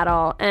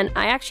Seattle, and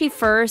I actually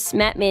first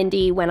met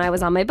Mindy when I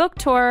was on my book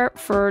tour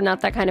for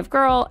Not That Kind of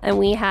Girl, and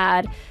we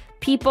had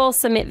People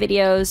submit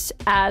videos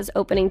as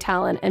opening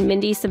talent, and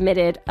Mindy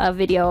submitted a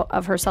video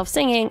of herself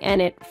singing,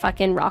 and it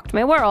fucking rocked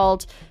my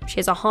world. She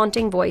has a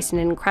haunting voice and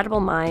an incredible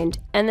mind.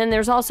 And then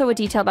there's also a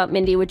detail about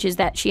Mindy, which is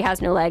that she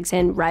has no legs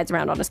and rides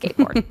around on a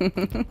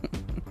skateboard.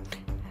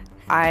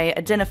 I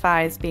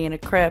identify as being a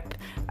Crip.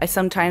 I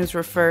sometimes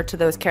refer to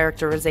those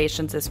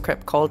characterizations as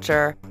Crip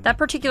culture. That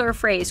particular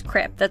phrase,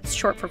 Crip, that's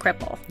short for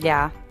cripple.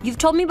 Yeah. You've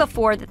told me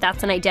before that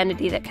that's an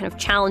identity that kind of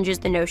challenges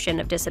the notion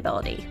of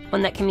disability,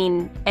 one that can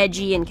mean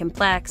edgy and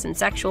complex and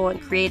sexual and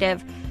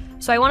creative.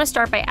 So I want to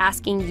start by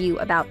asking you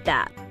about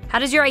that. How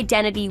does your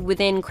identity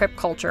within Crip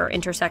culture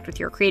intersect with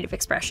your creative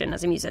expression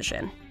as a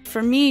musician?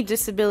 For me,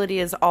 disability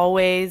has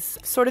always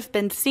sort of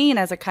been seen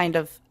as a kind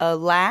of a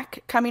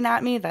lack coming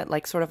at me, that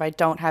like sort of I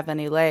don't have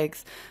any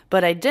legs.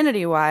 But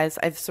identity-wise,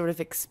 I've sort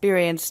of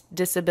experienced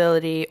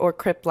disability or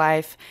Crip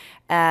life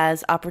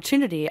as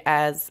opportunity,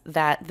 as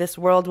that this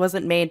world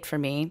wasn't made for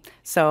me,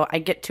 so I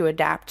get to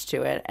adapt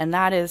to it. And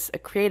that is a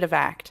creative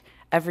act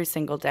every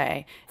single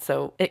day.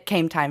 So it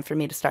came time for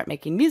me to start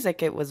making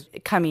music. It was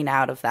coming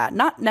out of that,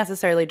 not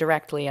necessarily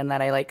directly in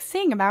that I like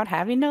sing about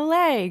having no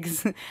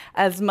legs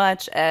as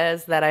much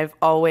as that I've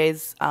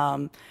always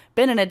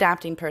been an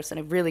adapting person,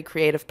 a really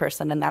creative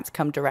person, and that's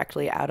come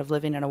directly out of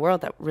living in a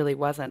world that really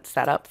wasn't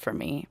set up for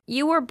me.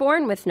 You were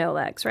born with no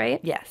legs, right?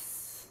 Yes.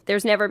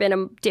 There's never been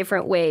a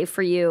different way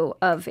for you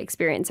of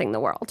experiencing the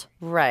world.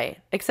 Right.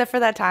 Except for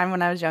that time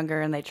when I was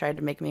younger and they tried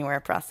to make me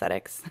wear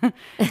prosthetics.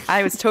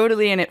 I was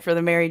totally in it for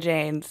the Mary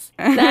Janes.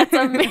 That's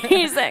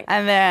amazing.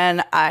 And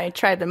then I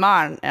tried them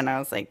on and I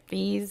was like,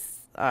 these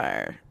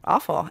are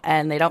awful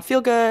and they don't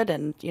feel good.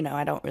 And, you know,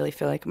 I don't really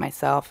feel like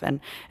myself. And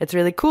it's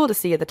really cool to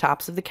see at the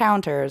tops of the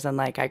counters. And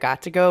like I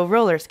got to go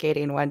roller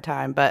skating one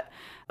time, but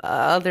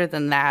other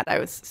than that, I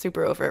was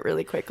super over it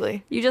really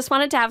quickly. You just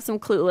wanted to have some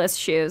clueless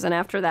shoes, and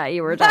after that,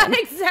 you were done.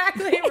 That's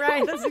exactly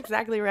right. That's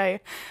exactly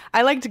right.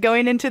 I liked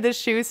going into the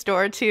shoe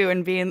store, too,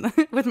 and being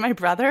with my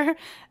brother,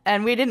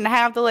 and we didn't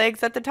have the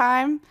legs at the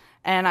time.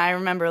 And I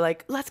remember,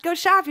 like, let's go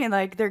shopping.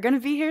 Like, they're going to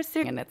be here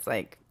soon. And it's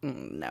like,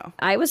 no.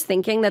 I was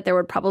thinking that there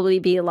would probably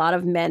be a lot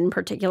of men,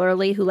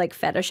 particularly, who, like,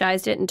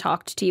 fetishized it and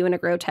talked to you in a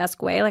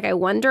grotesque way. Like, I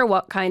wonder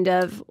what kind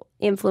of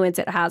influence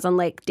it has on,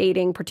 like,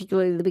 dating,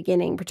 particularly the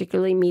beginning,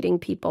 particularly meeting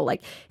people.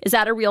 Like, is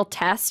that a real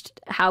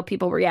test, how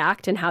people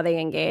react and how they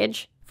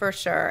engage? For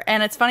sure.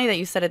 And it's funny that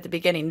you said at the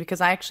beginning,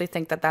 because I actually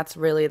think that that's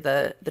really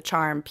the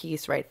charm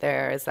piece right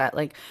there, is that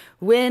like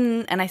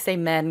when, and I say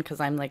men because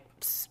I'm like,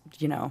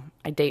 you know,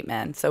 I date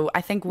men. So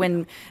I think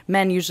when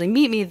men usually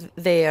meet me,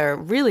 they are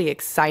really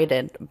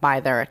excited by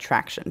their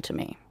attraction to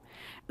me.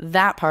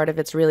 That part of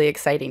it's really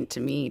exciting to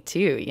me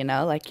too, you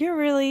know, like you're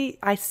really,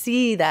 I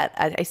see that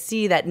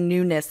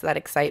newness, that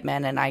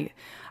excitement, and I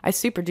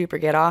super duper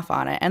get off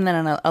on it. And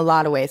then in a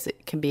lot of ways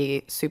it can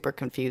be super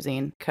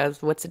confusing, because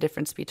what's the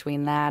difference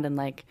between that and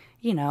like,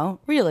 you know,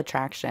 real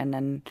attraction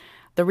and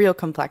the real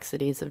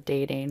complexities of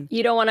dating.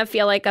 You don't want to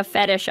feel like a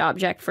fetish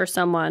object for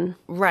someone.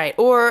 Right.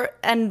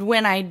 And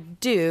when I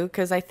do,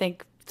 because I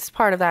think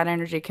part of that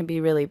energy can be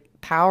really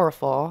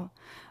powerful,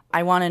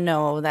 I want to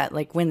know that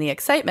like when the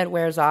excitement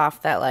wears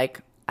off, that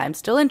like I'm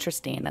still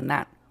interesting and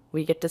that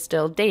we get to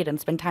still date and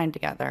spend time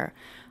together.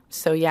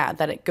 So yeah,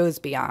 that it goes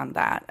beyond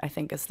that, I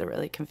think, is the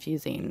really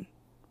confusing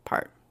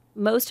part.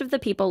 Most of the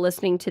people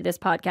listening to this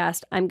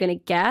podcast, I'm going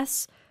to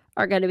guess,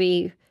 are going to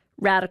be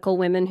radical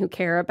women who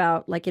care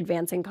about like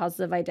advancing causes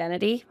of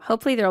identity.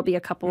 Hopefully there'll be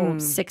a couple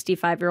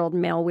 65-year-old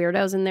male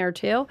weirdos in there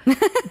too.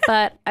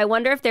 But I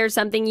wonder if there's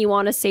something you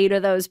want to say to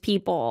those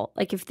people.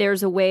 Like if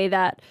there's a way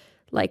that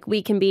like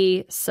we can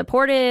be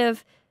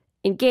supportive,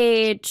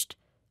 engaged,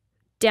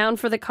 down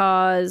for the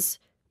cause,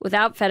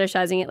 without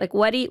fetishizing it. Like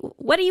what do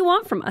you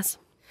want from us?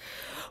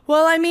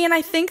 Well, I mean,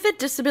 I think that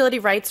disability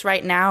rights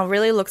right now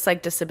really looks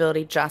like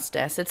disability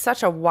justice. It's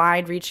such a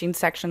wide-reaching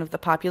section of the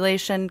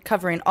population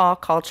covering all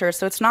cultures.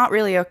 So it's not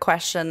really a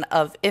question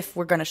of if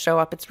we're going to show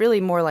up. It's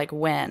really more like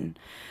when.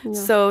 Yeah.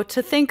 So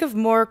to think of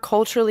more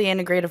culturally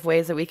integrative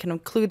ways that we can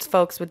include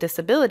folks with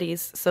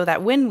disabilities so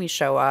that when we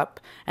show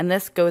up, and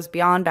this goes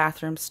beyond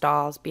bathroom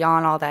stalls,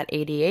 beyond all that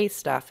ADA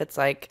stuff, it's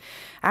like,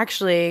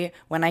 actually,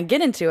 when I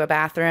get into a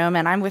bathroom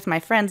and I'm with my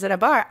friends at a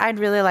bar, I'd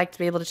really like to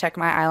be able to check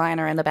my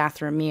eyeliner in the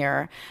bathroom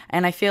mirror.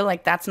 And I feel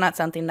like that's not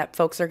something that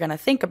folks are going to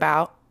think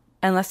about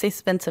unless they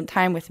spend some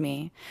time with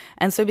me.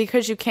 And so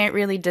because you can't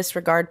really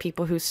disregard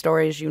people whose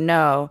stories you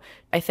know,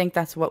 I think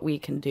that's what we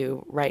can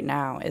do right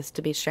now, is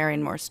to be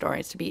sharing more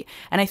stories,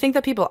 and I think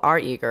that people are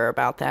eager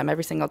about them.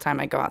 Every single time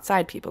I go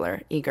outside, people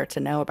are eager to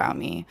know about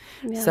me.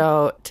 Yeah.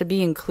 So to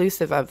be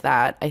inclusive of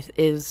that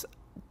is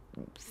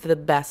the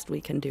best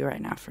we can do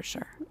right now, for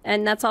sure.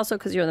 And that's also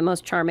because you're the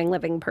most charming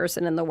living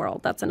person in the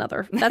world. That's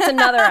another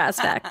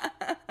aspect.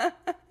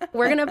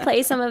 We're going to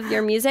play some of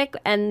your music,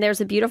 and there's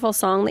a beautiful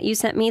song that you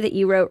sent me that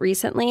you wrote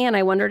recently, and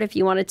I wondered if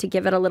you wanted to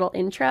give it a little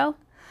intro.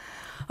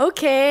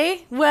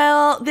 Okay,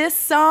 well, this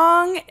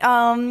song,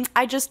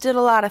 I just did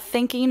a lot of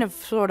thinking of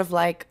sort of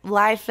like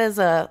life as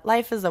a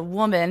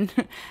woman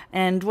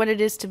and what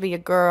it is to be a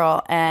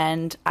girl,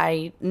 and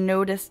I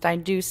noticed I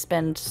do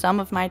spend some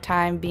of my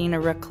time being a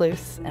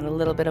recluse and a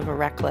little bit of a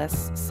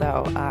reckless.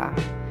 So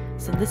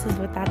this is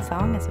what that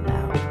song is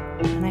about,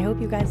 and I hope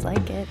you guys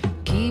like it.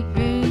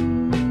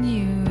 Keeping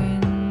you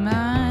in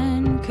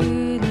mind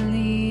could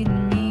lead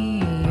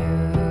me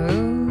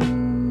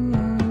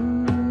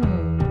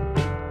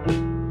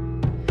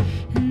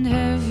and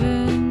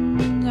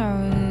heaven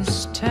all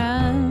this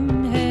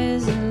time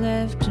has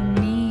left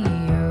me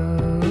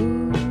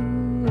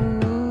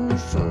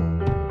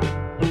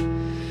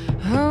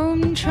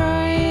I'm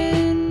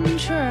trying,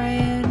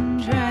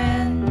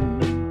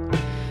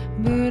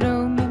 but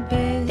oh my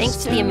best. Thanks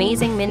to the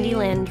amazing Mindy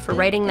Lind for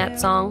writing that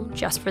song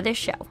just for this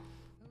show.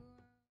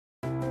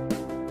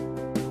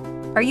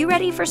 Are you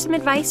ready for some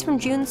advice from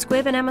June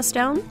Squibb and Emma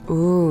Stone?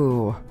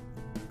 Ooh.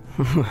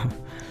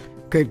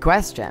 Good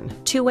question.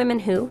 Two women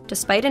who,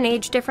 despite an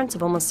age difference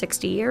of almost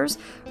 60 years,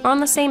 are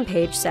on the same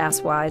page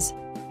sass-wise.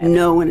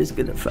 No one is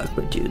going to fuck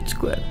with June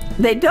Squibb.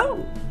 They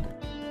don't.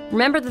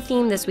 Remember, the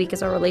theme this week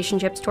is our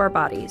relationships to our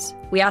bodies.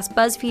 We asked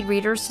BuzzFeed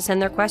readers to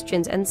send their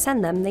questions, and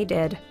send them they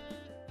did.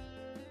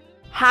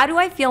 How do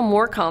I feel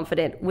more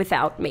confident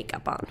without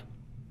makeup on?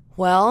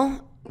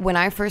 Well, when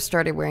I first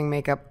started wearing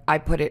makeup, I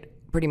put it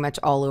pretty much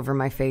all over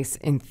my face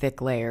in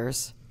thick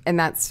layers. And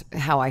that's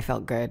how I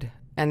felt good.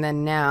 And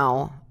then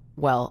now,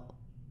 well,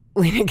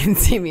 Lena can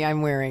see me.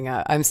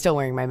 I'm still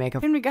wearing my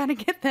makeup. And we gotta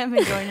get them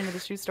and going into the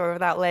shoe store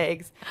without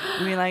legs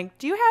and be like,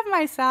 do you have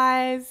my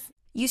size?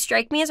 You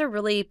strike me as a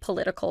really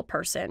political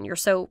person. You're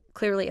so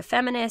clearly a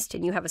feminist,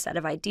 and you have a set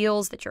of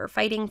ideals that you're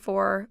fighting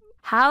for.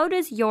 How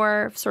does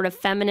your sort of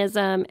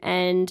feminism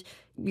and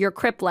your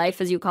crip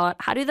life, as you call it,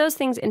 how do those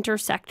things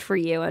intersect for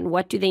you, and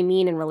what do they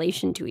mean in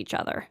relation to each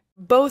other?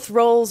 Both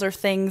roles are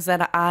things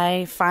that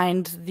I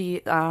find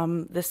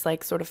this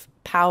like sort of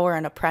power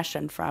and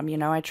oppression from. You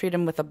know, I treat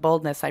them with a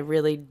boldness. I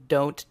really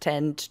don't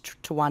tend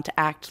to want to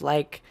act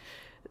like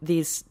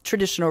these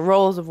traditional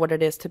roles of what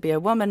it is to be a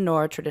woman,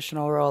 nor a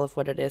traditional role of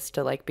what it is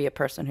to like be a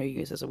person who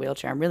uses a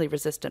wheelchair. I'm really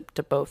resistant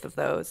to both of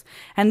those.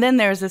 And then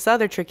there's this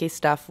other tricky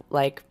stuff,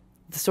 like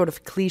the sort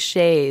of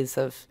cliches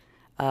of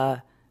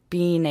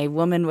being a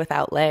woman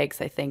without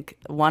legs. I think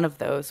one of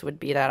those would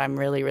be that I'm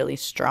really, really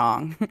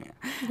strong.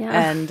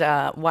 Yeah. And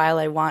while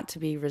I want to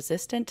be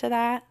resistant to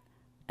that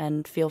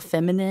and feel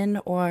feminine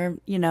or,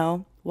 you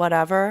know,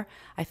 whatever,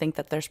 I think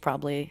that there's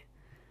probably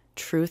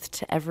truth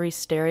to every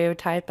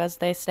stereotype, as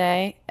they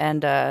say,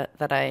 and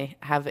that I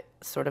have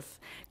sort of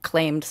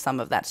claimed some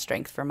of that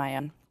strength for my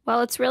own.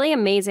 Well, it's really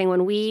amazing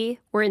when we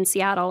were in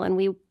Seattle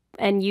and you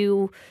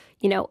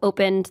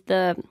opened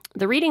the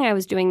reading I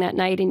was doing that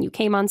night, and you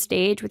came on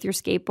stage with your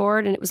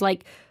skateboard, and it was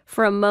like,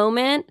 for a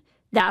moment,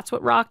 that's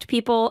what rocked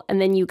people, and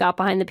then you got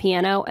behind the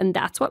piano, and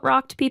that's what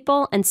rocked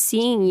people, and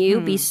seeing you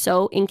be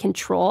so in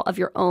control of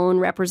your own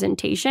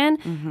representation,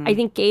 I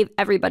think gave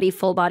everybody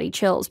full-body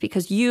chills,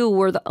 because you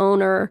were the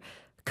owner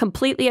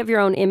completely of your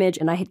own image,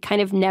 and I had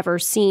kind of never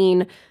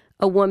seen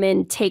a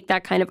woman take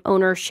that kind of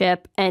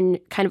ownership and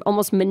kind of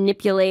almost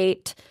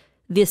manipulate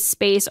this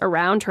space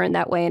around her in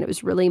that way, and it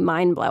was really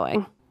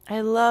mind-blowing.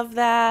 I love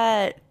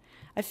that.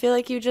 I feel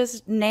like you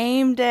just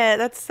named it.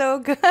 That's so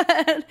good.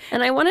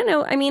 And I want to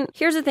know, I mean,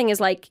 here's the thing is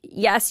like,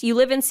 yes, you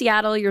live in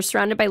Seattle. You're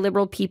surrounded by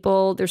liberal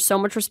people. There's so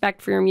much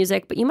respect for your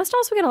music, but you must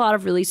also get a lot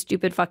of really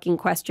stupid fucking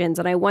questions.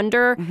 And I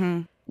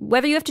wonder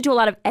whether you have to do a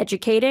lot of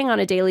educating on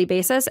a daily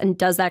basis, and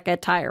does that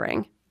get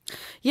tiring?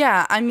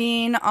 Yeah, I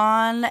mean,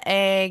 on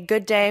a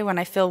good day when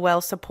I feel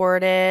well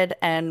supported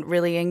and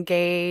really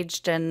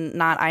engaged and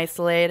not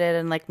isolated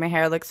and like my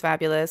hair looks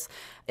fabulous,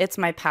 it's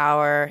my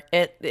power.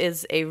 It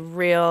is a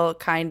real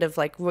kind of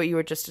like what you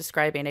were just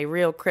describing, a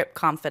real crip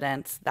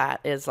confidence that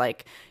is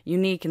like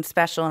unique and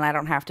special, and I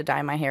don't have to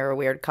dye my hair a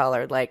weird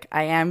color. Like,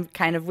 I am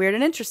kind of weird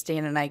and interesting,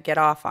 and I get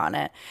off on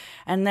it.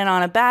 And then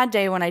on a bad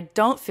day when I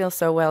don't feel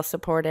so well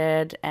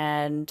supported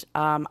and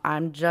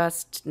I'm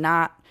just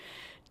not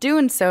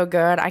doing so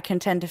good, I can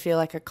tend to feel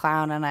like a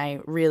clown, and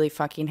I really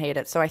fucking hate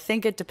it. So I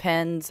think it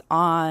depends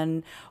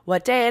on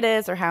what day it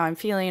is or how I'm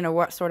feeling or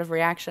what sort of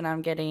reaction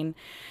I'm getting.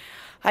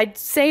 I'd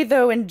say,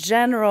 though, in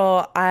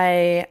general,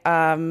 I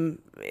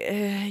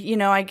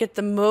get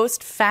the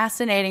most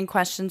fascinating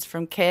questions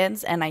from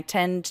kids, and I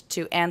tend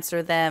to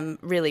answer them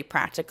really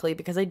practically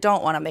because I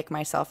don't want to make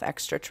myself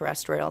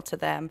extraterrestrial to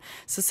them.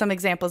 So some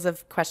examples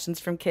of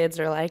questions from kids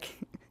are like,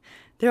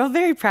 they're all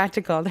very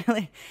practical. They're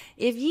like,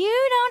 if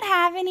you don't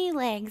have any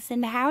legs,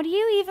 then how do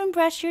you even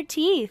brush your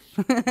teeth?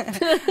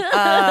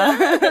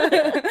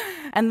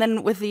 And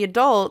then with the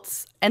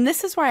adults, and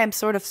this is why I'm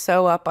sort of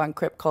so up on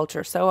crip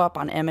culture, so up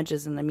on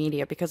images in the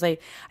media, because I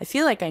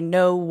feel like I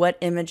know what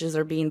images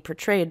are being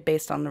portrayed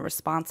based on the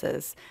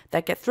responses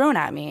that get thrown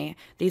at me.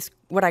 These,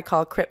 what I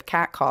call crip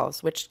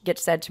catcalls, which get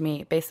said to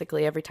me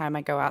basically every time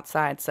I go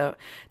outside. So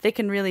they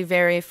can really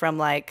vary from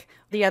like,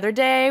 The other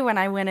day when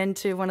I went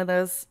into one of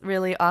those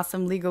really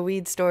awesome legal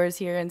weed stores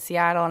here in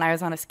Seattle, and I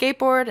was on a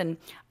skateboard, and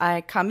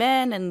I come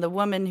in, and the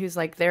woman who's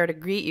like there to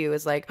greet you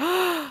is like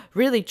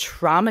really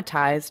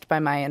traumatized by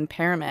my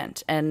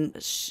impairment.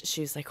 And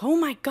she's like, oh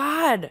my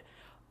God,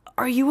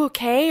 are you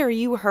okay? Are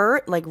you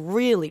hurt? Like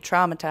really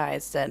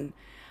traumatized. And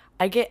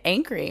I get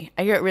angry.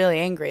 I get really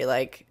angry.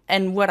 Like,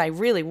 and what I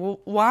really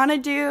want to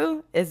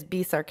do is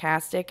be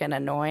sarcastic and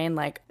annoying.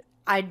 Like,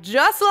 I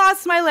just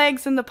lost my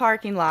legs in the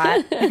parking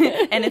lot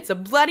and it's a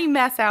bloody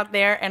mess out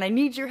there and I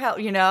need your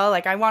help, you know?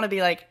 Like, I want to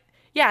be like,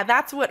 yeah,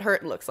 that's what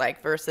hurt looks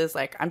like versus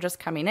like, I'm just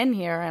coming in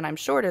here and I'm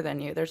shorter than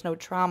you. There's no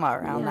trauma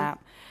around that.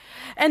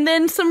 And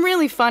then some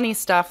really funny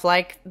stuff,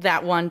 like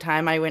that one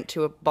time I went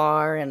to a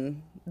bar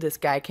and this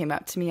guy came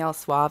up to me all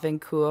suave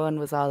and cool and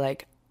was all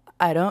like,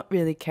 I don't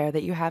really care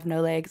that you have no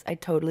legs. I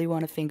totally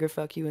want to finger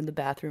fuck you in the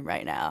bathroom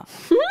right now.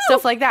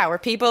 Stuff like that, where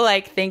people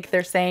like think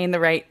they're saying the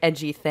right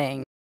edgy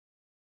thing.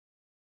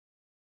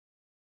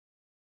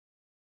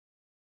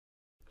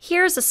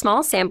 Here's a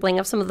small sampling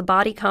of some of the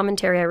body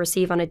commentary I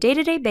receive on a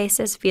day-to-day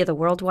basis via the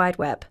World Wide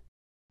Web.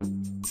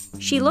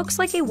 She looks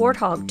like a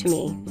warthog to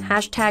me.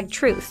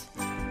 #truth.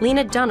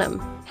 Lena Dunham,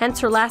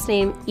 hence her last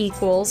name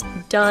equals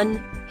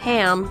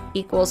Dunham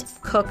equals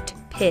cooked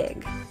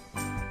pig.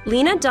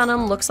 Lena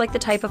Dunham looks like the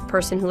type of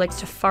person who likes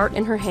to fart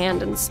in her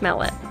hand and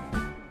smell it.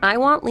 I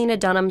want Lena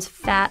Dunham's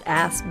fat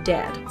ass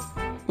dead.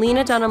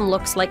 Lena Dunham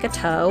looks like a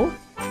toe.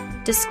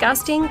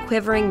 Disgusting,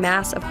 quivering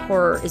mass of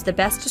horror is the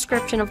best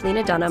description of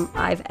Lena Dunham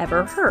I've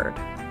ever heard.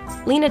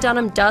 Lena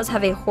Dunham does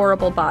have a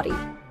horrible body.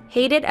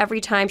 Hated every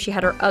time she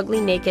had her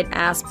ugly, naked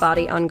ass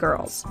body on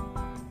girls.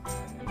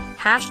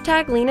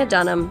 #Lena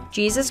Dunham,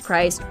 Jesus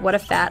Christ, what a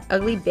fat,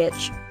 ugly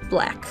bitch,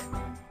 black.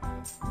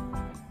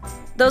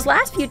 Those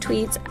last few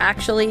tweets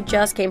actually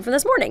just came from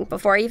this morning,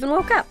 before I even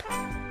woke up.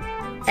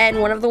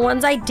 And one of the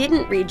ones I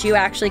didn't read you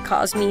actually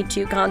caused me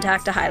to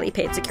contact a highly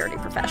paid security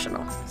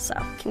professional. So,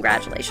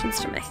 congratulations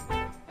to me.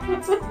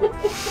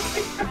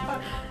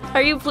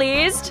 Are you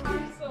pleased?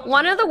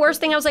 One of the worst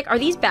things, I was like, are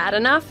these bad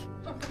enough?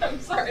 I'm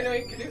sorry, no,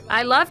 you can do that.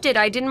 I loved it.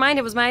 I didn't mind.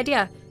 It was my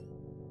idea.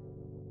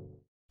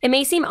 It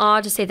may seem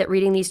odd to say that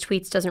reading these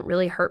tweets doesn't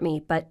really hurt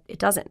me, but it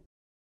doesn't.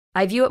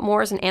 I view it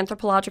more as an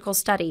anthropological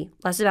study,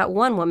 less about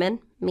one woman,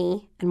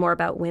 me, and more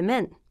about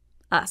women,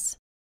 us.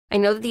 I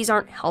know that these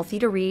aren't healthy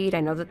to read.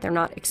 I know that they're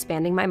not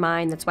expanding my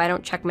mind. That's why I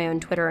don't check my own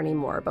Twitter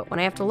anymore. But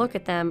when I have to look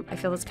at them, I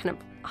feel this kind of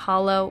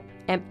hollow,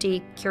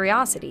 empty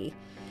curiosity.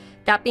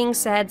 That being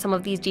said, some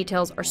of these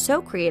details are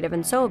so creative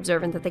and so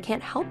observant that they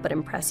can't help but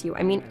impress you.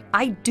 I mean,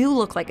 I do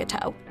look like a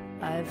toe.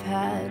 I've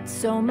had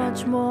so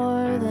much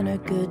more than a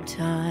good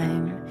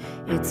time.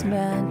 It's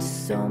meant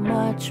so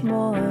much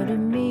more to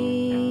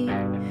me.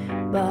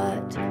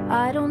 But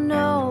I don't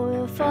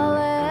know if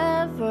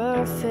I'll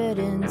ever fit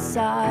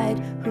inside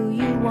who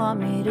you want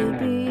me to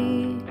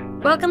be.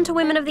 Welcome to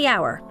Women of the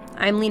Hour.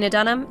 I'm Lena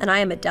Dunham, and I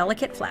am a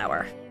delicate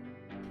flower.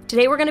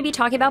 Today we're going to be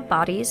talking about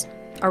bodies,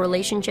 our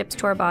relationships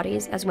to our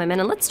bodies as women,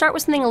 and let's start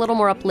with something a little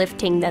more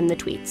uplifting than the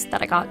tweets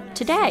that I got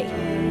today.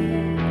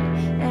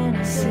 And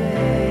I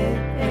say,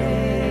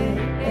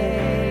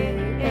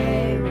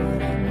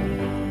 what I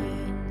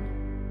mean.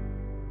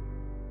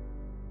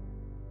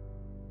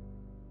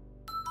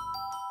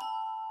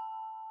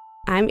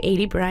 I'm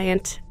 80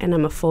 Bryant, and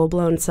I'm a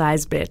full-blown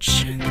size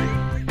bitch.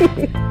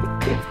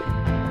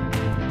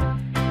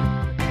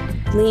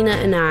 Lena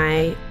and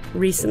I,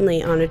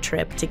 recently on a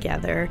trip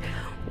together,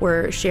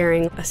 were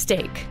sharing a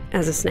steak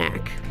as a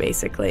snack,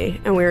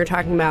 basically. And we were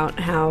talking about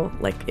how,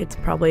 like, it's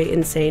probably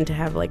insane to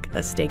have, like,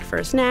 a steak for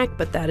a snack,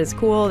 but that is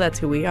cool. That's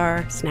who we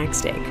are. Snack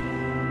steak.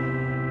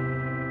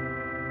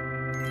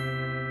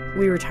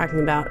 We were talking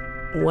about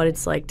what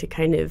it's like to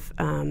kind of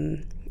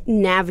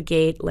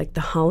navigate, like,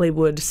 the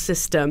Hollywood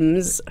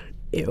systems.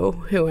 Ew,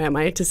 who am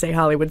I to say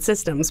Hollywood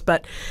systems?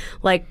 But,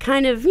 like,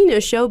 kind of, you know,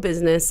 show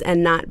business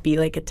and not be,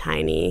 like, a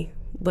tiny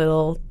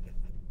little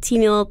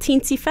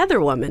teensy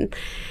feather woman.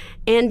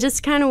 And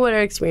just kind of what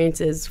our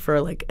experience is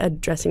for, like,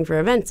 dressing for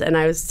events. And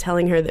I was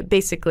telling her that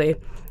basically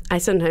I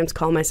sometimes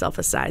call myself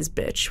a size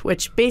bitch,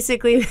 which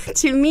basically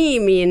to me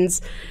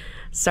means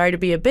sorry to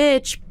be a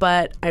bitch,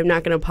 but I'm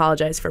not going to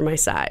apologize for my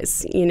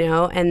size, you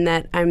know, and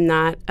that I'm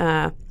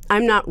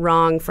not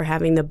wrong for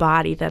having the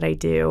body that I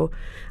do.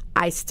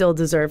 I still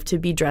deserve to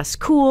be dressed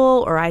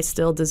cool, or I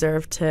still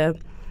deserve to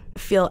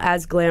feel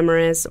as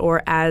glamorous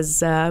or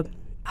as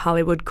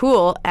Hollywood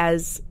cool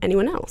as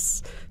anyone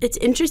else. It's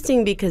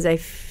interesting because I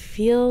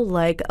feel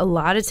like a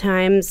lot of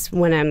times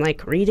when I'm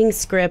like reading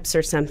scripts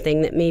or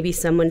something that maybe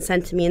someone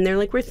sent to me and they're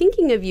like, we're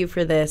thinking of you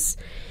for this,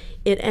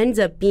 it ends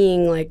up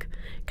being like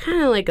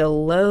kind of like a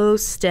low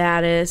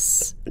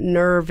status,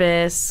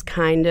 nervous,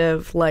 kind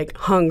of like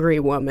hungry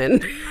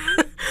woman,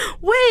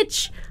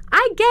 which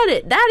I get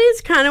it. That is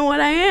kind of what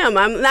I am.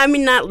 I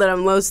mean, not that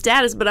I'm low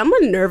status, but I'm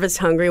a nervous,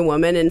 hungry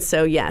woman. And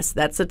so, yes,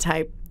 that's a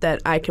type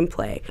that I can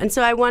play. And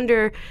so I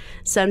wonder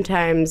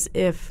sometimes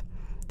if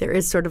there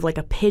is sort of like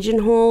a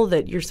pigeonhole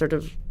that you're sort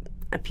of,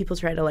 people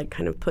try to like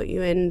kind of put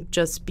you in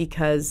just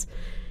because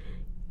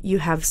you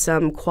have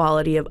some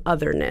quality of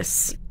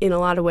otherness. In a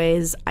lot of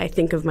ways, I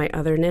think of my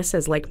otherness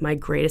as like my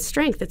greatest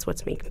strength. It's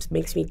what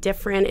makes me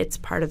different. It's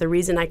part of the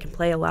reason I can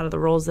play a lot of the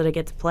roles that I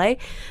get to play.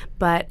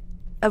 But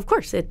of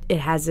course, it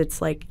has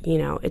its like,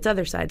 its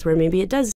other sides where maybe it does